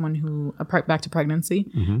like someone who, back to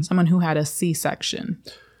pregnancy, someone who had a C-section?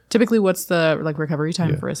 Typically, what's the like recovery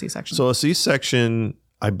time for a C-section? So a C-section,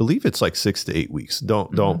 I believe it's like 6 to 8 weeks.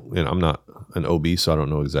 Don't, I'm not an OB, so I don't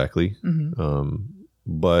know exactly.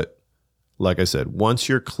 But like I said, once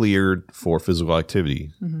you're cleared for physical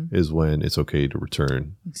activity is when it's okay to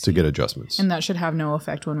return to get adjustments. And that should have no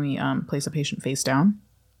effect when we place a patient face down?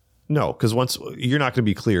 No, because once you're not going to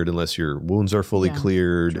be cleared unless your wounds are fully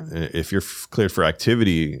cleared. True. If you're cleared for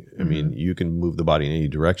activity, I mean, you can move the body in any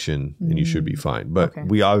direction and you should be fine. But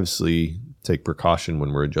we obviously take precaution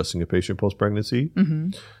when we're adjusting a patient post-pregnancy.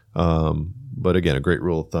 But again, a great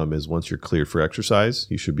rule of thumb is once you're cleared for exercise,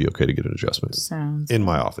 you should be okay to get an adjustment. Sounds in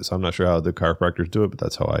my office. I'm not sure how the chiropractors do it, but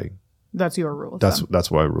that's how that's your rule of thumb. That's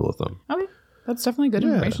why I rule of thumb. Okay. That's definitely good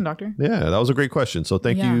information, doctor. Yeah, that was a great question. So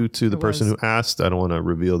thank you to the person who asked. I don't want to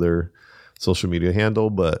reveal their social media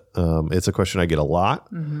handle, but it's a question I get a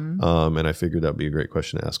lot. And I figured that'd be a great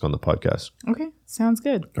question to ask on the podcast. Okay. Sounds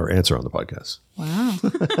good. Or answer on the podcast. Wow.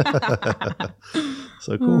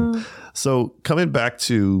 So cool. So coming back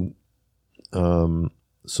to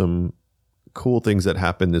some cool things that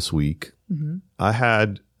happened this week, I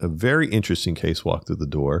had a very interesting case walk through the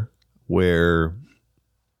door where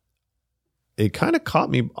it kind of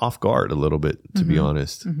caught me off guard a little bit, to be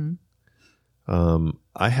honest.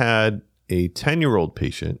 I had a 10-year-old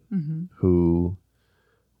patient who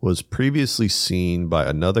was previously seen by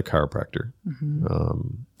another chiropractor.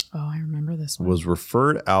 I remember this one. Was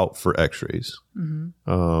referred out for x-rays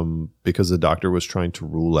because the doctor was trying to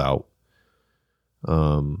rule out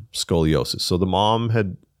scoliosis. So the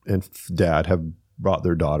mom and dad have brought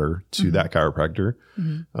their daughter to that chiropractor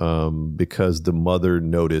because the mother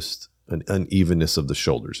noticed an unevenness of the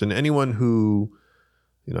shoulders. And anyone who,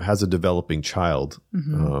 has a developing child,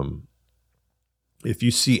 if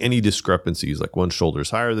you see any discrepancies, like one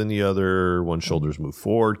shoulder's higher than the other, one shoulder's move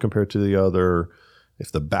forward compared to the other,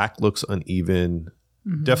 if the back looks uneven,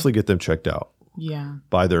 definitely get them checked out. Yeah.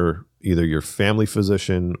 By either your family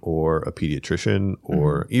physician or a pediatrician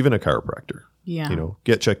or even a chiropractor. Yeah.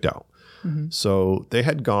 Get checked out. So they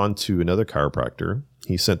had gone to another chiropractor.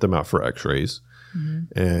 He sent them out for x-rays.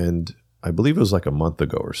 And I believe it was like a month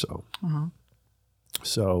ago or so.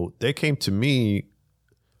 So they came to me,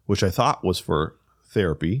 which I thought was for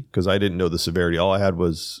therapy because I didn't know the severity. All I had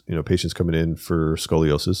was, patients coming in for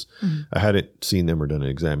scoliosis. I hadn't seen them or done an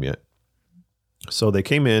exam yet. So they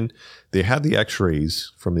came in, they had the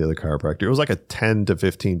x-rays from the other chiropractor. It was like a 10 to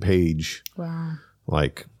 15 page,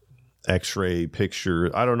 like x-ray picture.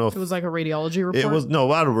 I don't know if it was like a radiology report. It was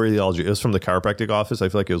not a radiology. It was from the chiropractic office. I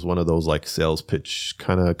feel like it was one of those like sales pitch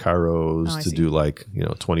kind of chiros to do like,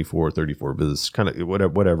 24, 34 visits, kind of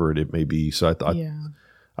whatever it may be. So I thought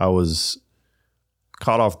I was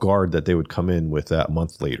caught off guard that they would come in with that a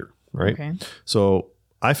month later. Right. Okay. So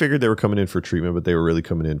I figured they were coming in for treatment, but they were really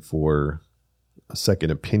coming in for a second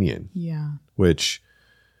opinion. Yeah. Which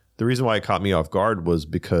the reason why it caught me off guard was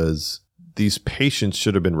because these patients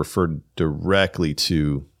should have been referred directly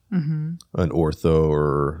to an ortho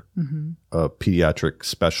or a pediatric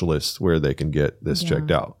specialist where they can get this checked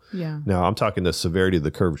out. Yeah. Now I'm talking the severity of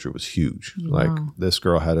the curvature was huge. Like this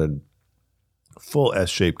girl had a full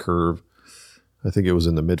S-shaped curve. I think it was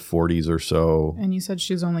in the mid 40s or so. And you said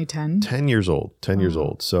she was only 10? 10 years old. 10 years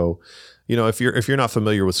old. So, if you're not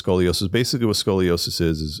familiar with scoliosis, basically what scoliosis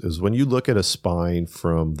is when you look at a spine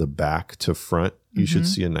from the back to front, you should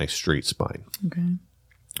see a nice straight spine. Okay.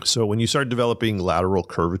 So when you start developing lateral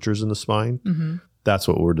curvatures in the spine, that's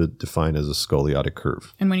what we're to define as a scoliotic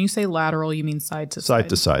curve. And when you say lateral, you mean side to side? Side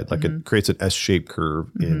to side. Like it creates an S-shaped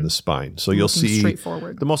curve in the spine. So you'll see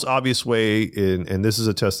straightforward. The most obvious way, and this is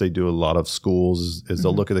a test they do at a lot of schools, is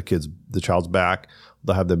they'll look at the child's back.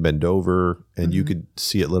 They'll have them bend over, and you could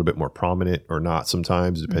see it a little bit more prominent or not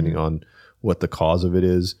sometimes, depending on what the cause of it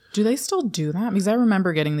is. Do they still do that? Because I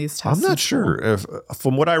remember getting these tests. I'm not sure.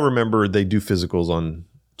 From what I remember, they do physicals on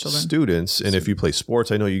students, and if you play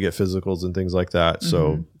sports, I know you get physicals and things like that.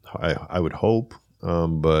 So I would hope,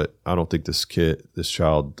 but I don't think this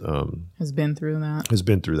child has been through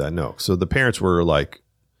that. No. So the parents were like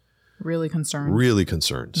really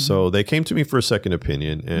concerned. So they came to me for a second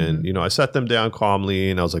opinion, and I sat them down calmly,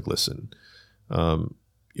 and I was like, listen,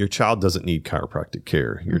 your child doesn't need chiropractic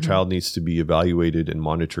care. Your child needs to be evaluated and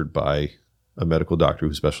monitored by a medical doctor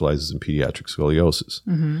who specializes in pediatric scoliosis.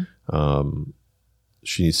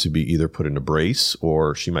 She needs to be either put in a brace,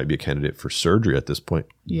 or she might be a candidate for surgery at this point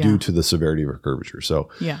due to the severity of her curvature. So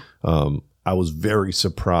I was very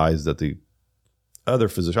surprised that the other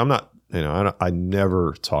physician, I'm not, I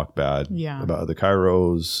never talk bad about other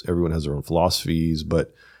chiros. Everyone has their own philosophies,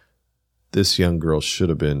 but this young girl should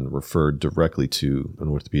have been referred directly to an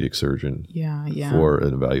orthopedic surgeon for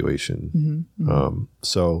an evaluation.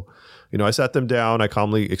 So, I sat them down. I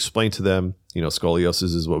calmly explained to them,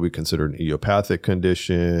 scoliosis is what we consider an idiopathic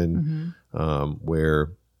condition,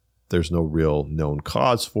 where there's no real known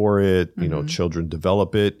cause for it. Children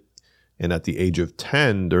develop it. And at the age of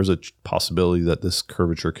 10, there's a possibility that this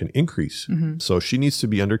curvature can increase. So she needs to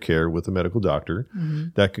be under care with a medical doctor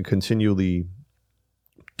that can continually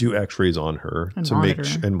do x-rays on her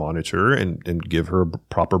and monitor and give her a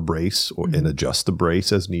proper brace and adjust the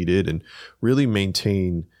brace as needed and really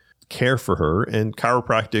maintain care for her. And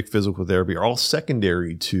chiropractic, physical therapy are all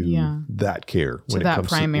secondary to that care when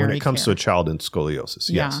it comes to a child in scoliosis.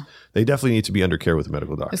 Yes, they definitely need to be under care with a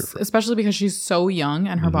medical doctor, especially because she's so young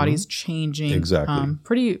and her body's changing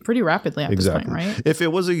pretty rapidly at this point, right? If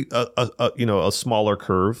it was a smaller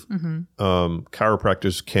curve,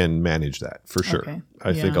 chiropractors can manage that for sure. Okay.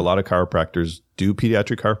 I think a lot of chiropractors do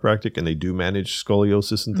pediatric chiropractic and they do manage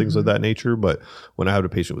scoliosis and things of that nature. But when I have a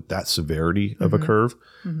patient with that severity of a curve,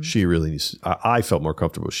 she really needs. I felt more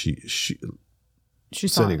comfortable. She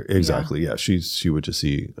sending her exactly. Yeah, she would just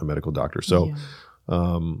see a medical doctor. So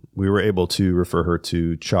we were able to refer her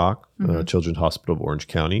to CHOC, Children's Hospital of Orange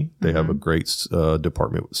County. They have a great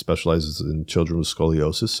department that specializes in children with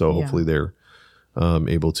scoliosis. So hopefully they're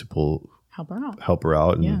able to help her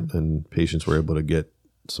out, and patients were able to get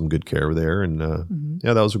some good care there. And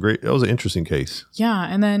yeah, that was an interesting case. Yeah.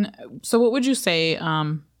 And then, so what would you say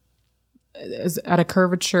is at a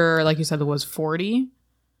curvature, like you said, it was 40?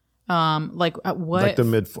 Like at what? Like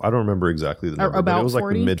I don't remember exactly the number, but it was 40?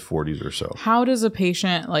 like the mid 40s or so. How does a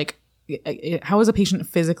patient, how is a patient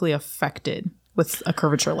physically affected with a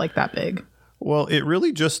curvature like that big? Well, it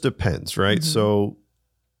really just depends, right? Mm-hmm. So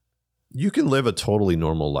you can live a totally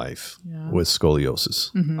normal life with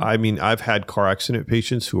scoliosis. Mm-hmm. I mean, I've had car accident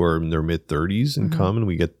patients who are in their mid 30s and come and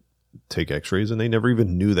we take x-rays and they never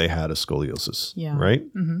even knew they had a scoliosis, right?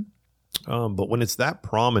 Mm-hmm. But when it's that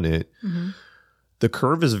prominent, the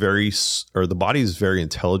curve is the body is very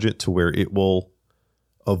intelligent to where it will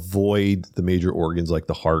avoid the major organs like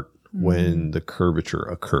the heart when the curvature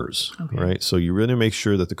occurs, right? So you really make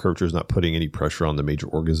sure that the curvature is not putting any pressure on the major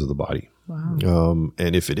organs of the body. Wow.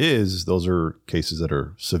 And if it is, those are cases that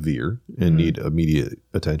are severe and need immediate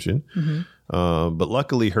attention. But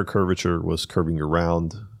luckily her curvature was curving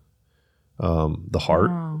around the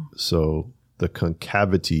heart. Wow. So the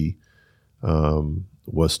concavity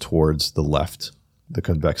was towards the left. The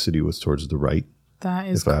convexity was towards the right. That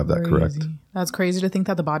is if I have that correct. That's crazy to think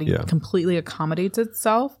that the body completely accommodates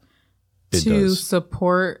itself It to does.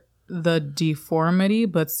 support the deformity,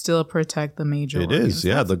 but still protect the major It organs. is,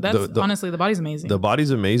 yeah. That's honestly, the body's amazing. The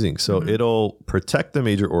body's amazing. So it'll protect the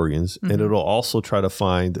major organs and it'll also try to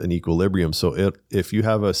find an equilibrium. So if you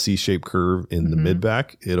have a C-shaped curve in the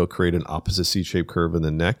mid-back, it'll create an opposite C-shaped curve in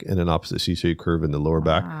the neck and an opposite C-shaped curve in the lower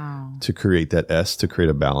back to create that S, to create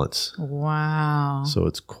a balance. Wow. So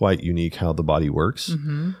it's quite unique how the body works.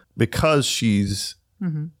 Because she's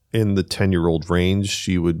in the 10-year-old range,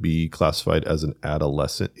 she would be classified as an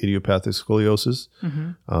adolescent idiopathic scoliosis.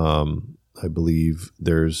 I believe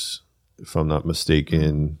there's, if I'm not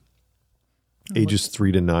mistaken, ages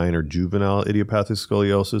 3 to 9 are juvenile idiopathic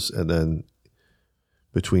scoliosis, and then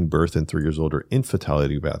between birth and 3 years old are infantile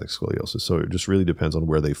idiopathic scoliosis. So it just really depends on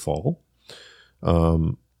where they fall.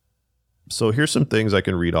 So here's some things I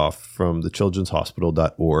can read off from the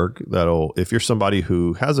childrenshospital.org that'll, if you're somebody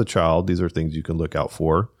who has a child, these are things you can look out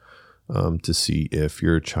for to see if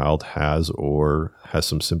your child has or has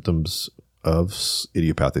some symptoms of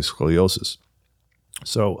idiopathic scoliosis.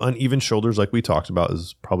 So uneven shoulders, like we talked about,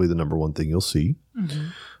 is probably the number one thing you'll see.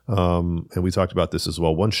 And we talked about this as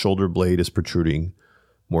well. One shoulder blade is protruding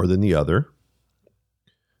more than the other.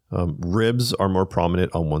 Ribs are more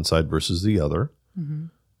prominent on one side versus the other.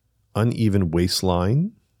 Uneven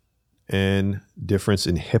waistline and difference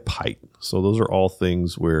in hip height. So those are all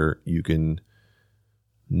things where you can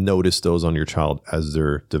notice those on your child as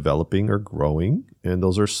they're developing or growing. And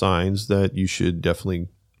those are signs that you should definitely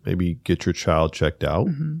maybe get your child checked out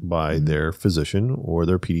by their physician or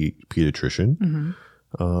their pediatrician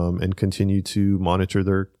and continue to monitor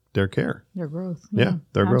their care. Their growth. Yeah,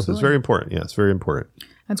 their growth is very important. Yeah, it's very important.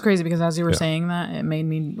 That's crazy because as you were saying that, it made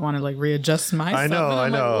me want to readjust myself. I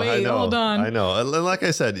know. Wait, hold on. I know. And like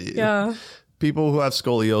I said, people who have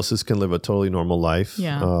scoliosis can live a totally normal life.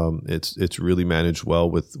 Yeah. It's really managed well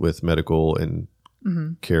with medical and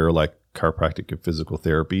care like chiropractic and physical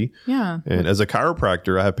therapy. Yeah. And as a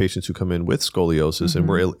chiropractor, I have patients who come in with scoliosis and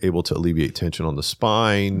we're able to alleviate tension on the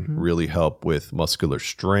spine, really help with muscular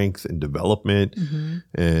strength and development.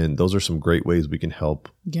 And those are some great ways we can help.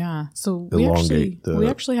 Yeah. So elongate we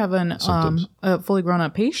actually have a fully grown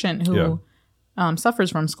up patient who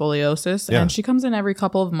suffers from scoliosis and she comes in every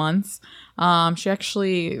couple of months. She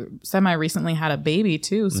actually semi-recently had a baby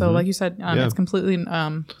too. So like you said, it's completely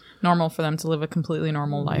normal for them to live a completely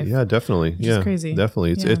normal life. Yeah, definitely. Which is crazy.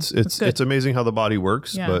 Definitely. It's It's amazing how the body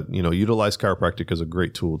works, but utilize chiropractic as a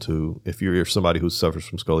great tool to, if you're somebody who suffers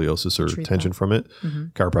from scoliosis or tension from it,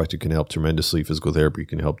 chiropractic can help tremendously. Physical therapy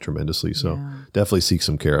can help tremendously. So definitely seek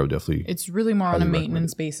some care. I would definitely. It's really more on a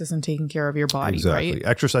maintenance basis and taking care of your body, right?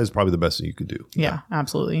 Exercise is probably the best thing you could do. Yeah,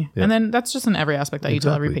 absolutely. Yeah. And then that's just in every aspect that you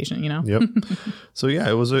tell every patient, Yep. So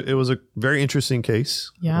it was a very interesting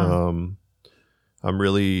case. Yeah. I'm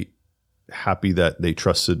really happy that they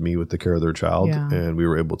trusted me with the care of their child and we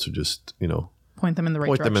were able to just, point them in the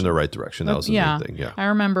right direction. That was the main thing. Yeah. I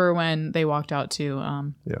remember when they walked out too.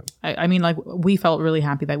 I mean, we felt really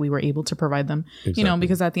happy that we were able to provide them,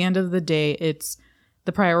 because at the end of the day,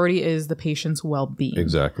 the priority is the patient's well-being.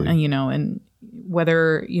 Exactly. And, and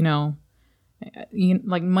whether,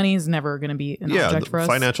 like money is never going to be an object for us.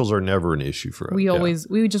 Financials are never an issue for us.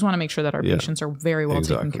 We just want to make sure that our patients are very well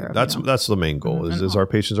taken care of. That's the main goal is our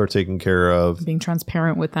patients are taken care of. Being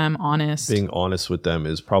transparent with them, honest. Being honest with them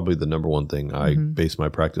is probably the number one thing I base my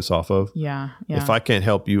practice off of. Yeah. If I can't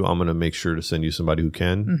help you, I'm going to make sure to send you somebody who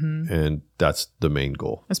can. And that's the main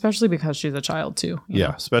goal. Especially because she's a child too.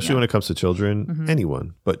 Especially when it comes to children,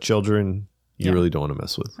 anyone, but children you really don't want to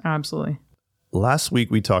mess with. Absolutely. Last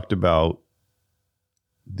week we talked about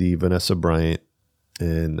the Vanessa Bryant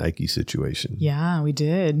and Nike situation. Yeah, we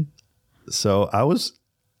did. So I was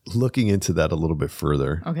looking into that a little bit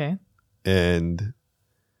further. Okay. And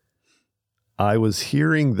I was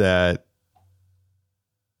hearing that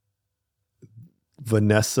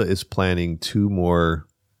Vanessa is planning 2 more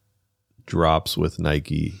drops with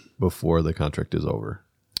Nike before the contract is over.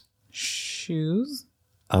 Shoes?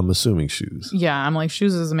 I'm assuming shoes. Yeah, I'm like,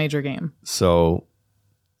 shoes is a major game. So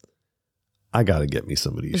I got to get me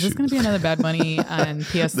some of these shoes. Is this going to be another Bad Bunny and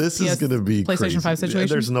PS? This is going to be PlayStation crazy. 5 situation?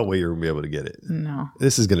 There's no way you're going to be able to get it. No.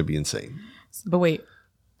 This is going to be insane. But wait,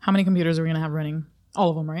 how many computers are we going to have running? All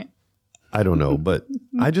of them, right? I don't know, but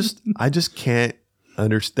I just can't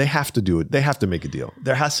understand. They have to do it. They have to make a deal.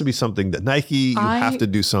 There has to be something that Nike, you have to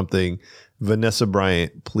do something. Vanessa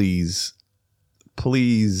Bryant, please.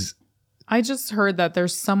 I just heard that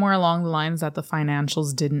there's somewhere along the lines that the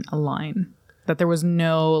financials didn't align, that there was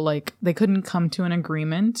no, like, they couldn't come to an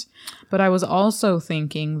agreement. But I was also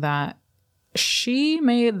thinking that she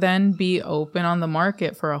may then be open on the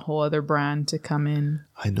market for a whole other brand to come in.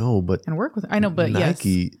 I know, but and work with her. I know, but Nike,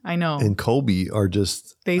 yes, I know. And Kobe are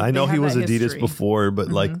just. I know he was Adidas history before, but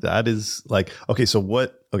like that is like okay. So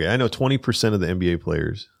what? Okay, I know 20% of the NBA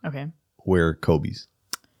players. Okay. Wear Kobe's.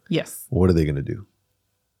 Yes. What are they going to do?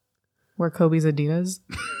 Wear Kobe's Adidas?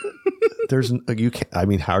 You can't. I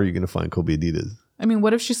mean, how are you going to find Kobe Adidas? I mean,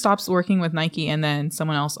 what if she stops working with Nike and then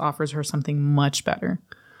someone else offers her something much better?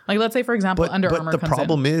 Like, let's say, for example, Under Armour comes in. But the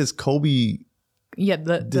problem is Kobe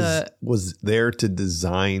was there to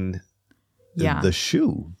design the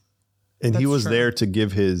shoe. And he was there to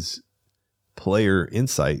give his player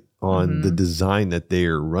insight on the design that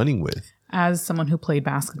they're running with. As someone who played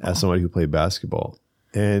basketball.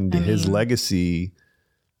 And his legacy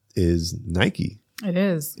is Nike. It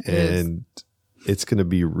is. It's going to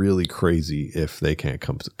be really crazy if they can't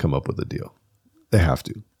come up with a deal. They have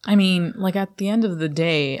to. I mean, like at the end of the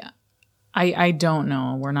day, I don't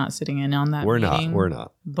know. We're not sitting in on that meeting. We're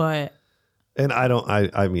not. But. And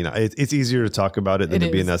I mean, it's easier to talk about it than to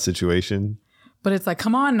be in that situation. But it's like,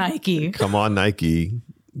 come on, Nike. Come on, Nike.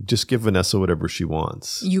 Just give Vanessa whatever she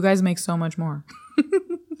wants. You guys make so much more.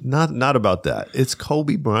 Not about that. It's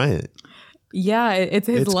Kobe Bryant. Yeah, it's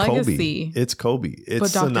his legacy. Kobe. It's Kobe.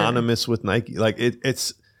 It's synonymous with Nike. Like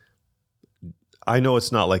it's. I know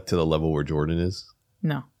it's not like to the level where Jordan is.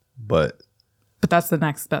 No. But that's the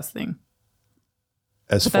next best thing.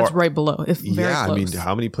 That's right below. Very close. I mean,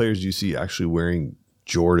 how many players do you see actually wearing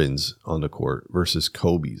Jordans on the court versus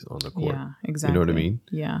Kobe's on the court? Yeah, exactly. You know what I mean?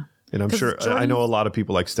 Yeah. And I'm sure I know a lot of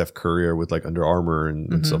people like Steph Curry are with like Under Armour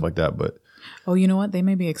and stuff like that. But you know what? They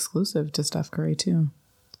may be exclusive to Steph Curry too.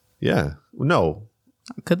 Yeah. No.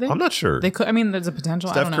 Could they? I'm not sure. They could. I mean, there's a potential.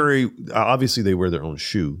 Steph Curry, obviously they wear their own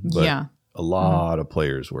shoe. But a lot of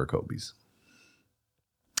players wear Kobe's.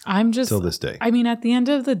 I'm just. Till this day. I mean, at the end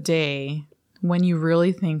of the day, when you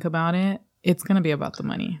really think about it, it's going to be about the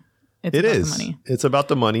money. It is. The money. It's about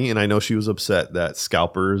the money. And I know she was upset that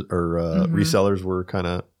scalpers or resellers were kind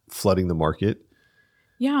of flooding the market.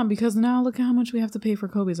 Yeah, because now look at how much we have to pay for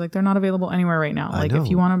Kobe's. Like they're not available anywhere right now. Like if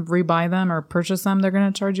you want to rebuy them or purchase them, they're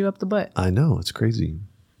going to charge you up the butt. I know. It's crazy.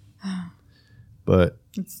 But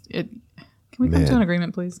can we come to an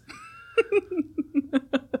agreement, please?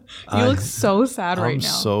 You look so sad right now.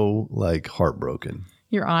 I'm so like heartbroken.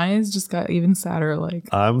 Your eyes just got even sadder. Like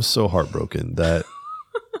I'm so heartbroken that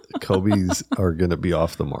Kobe's are going to be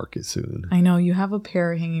off the market soon. I know you have a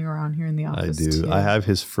pair hanging around here in the office. I do. Too. I have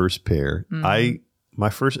his first pair. My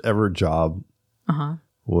first ever job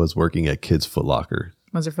was working at Kids Foot Locker.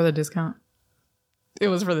 Was it for the discount? It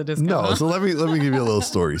was for the discount. No. So let me give you a little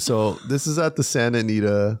story. So this is at the Santa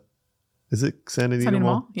Anita. Is it Santa Anita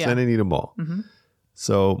Mall? Yeah. Santa Anita Mall. Mm-hmm.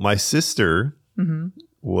 So my sister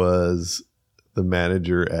was the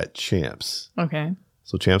manager at Champs. Okay.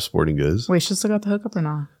 So Champs Sporting Goods. Wait, she still got the hookup or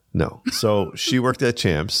not? No. So she worked at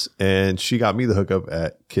Champs and she got me the hookup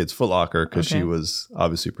at Kids Foot Locker because she was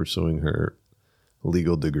obviously pursuing her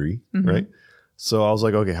legal degree, right? So I was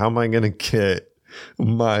like, okay, how am I going to get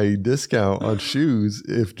my discount on shoes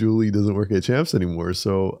if Julie doesn't work at Champs anymore?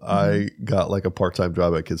 So I got like a part-time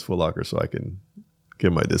job at Kids Foot Locker so I can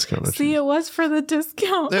get my discount. On See, shoes. it was for the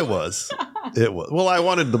discount. It was. Well, I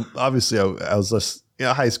wanted them. Obviously, I was just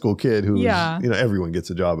a high school kid who, everyone gets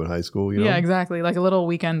a job in high school. Yeah, exactly. Like a little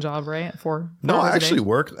weekend job, right? No, I actually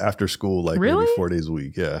worked after school, like maybe 4 days a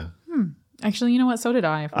week. Yeah. Actually, you know what? So did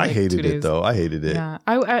I. I hated it though. I hated it. Yeah.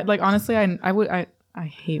 I like honestly, I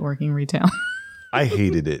hate working retail. I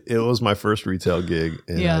hated it. It was my first retail gig,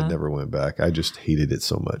 and I never went back. I just hated it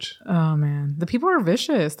so much. Oh man, the people are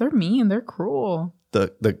vicious. They're mean. They're cruel.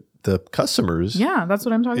 The customers. Yeah, that's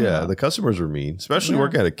what I'm talking about. Yeah, the customers were mean, especially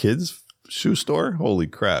working at a kid's shoe store. Holy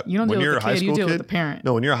crap! You don't deal with the kid. You deal with the parent.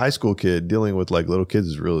 No, when you're a high school kid, dealing with like little kids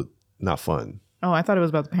is really not fun. Oh, I thought it was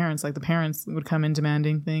about the parents. Like the parents would come in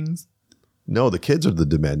demanding things. No, the kids are the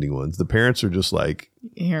demanding ones. The parents are just like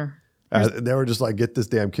here. They were just like, get this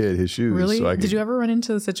damn kid his shoes. Really? So Did you ever run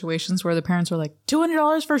into the situations where the parents were like,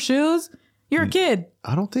 $200 for shoes? You're a kid.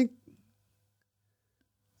 I don't think.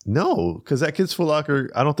 No, because that kid's Foot Locker,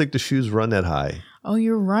 I don't think the shoes run that high. Oh,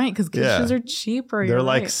 you're right. Because kids' shoes are cheaper. They're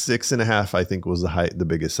like 6.5, I think, was the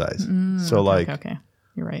biggest size. Okay.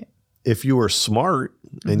 You're right. If you were smart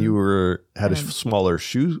and you had a smaller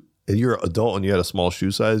shoe, and you're an adult and you had a small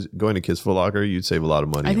shoe size, going to Kids Foot Locker, you'd save a lot of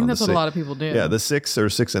money. I think that's what a lot of people do. Yeah, the 6 or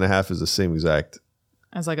 6.5 is the same exact.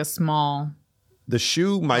 As like a small. The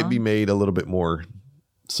shoe might be made a little bit more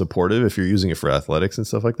supportive if you're using it for athletics and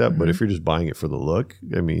stuff like that. But if you're just buying it for the look,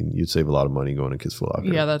 I mean, you'd save a lot of money going to Kids Foot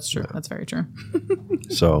Locker. Yeah, that's true. That's very true.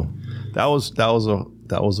 So that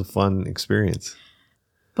was a fun experience.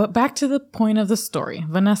 But back to the point of the story,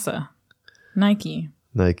 Vanessa, Nike,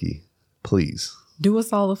 please. Do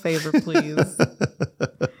us all a favor, please.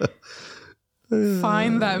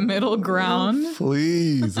 Find that middle ground.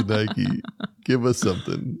 Please, Nike. Give us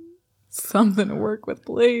something. Something to work with,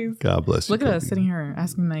 please. God bless you. Look at us sitting here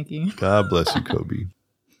asking Nike. God bless you, Kobe.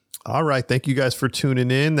 All right. Thank you guys for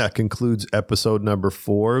tuning in. That concludes episode number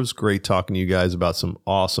 4. It was great talking to you guys about some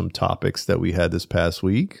awesome topics that we had this past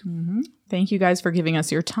week. Mm-hmm. Thank you guys for giving us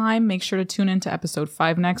your time. Make sure to tune in to episode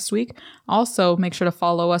 5 next week. Also, make sure to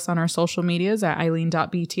follow us on our social medias at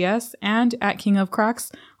Eileen.bts and at King of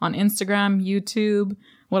Crocs on Instagram, YouTube.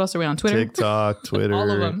 What else are we on? Twitter? TikTok, Twitter, all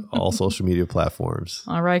of them. All social media platforms.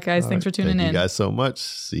 All right, guys. Thanks for tuning in. Thank you guys so much.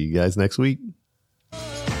 See you guys next week.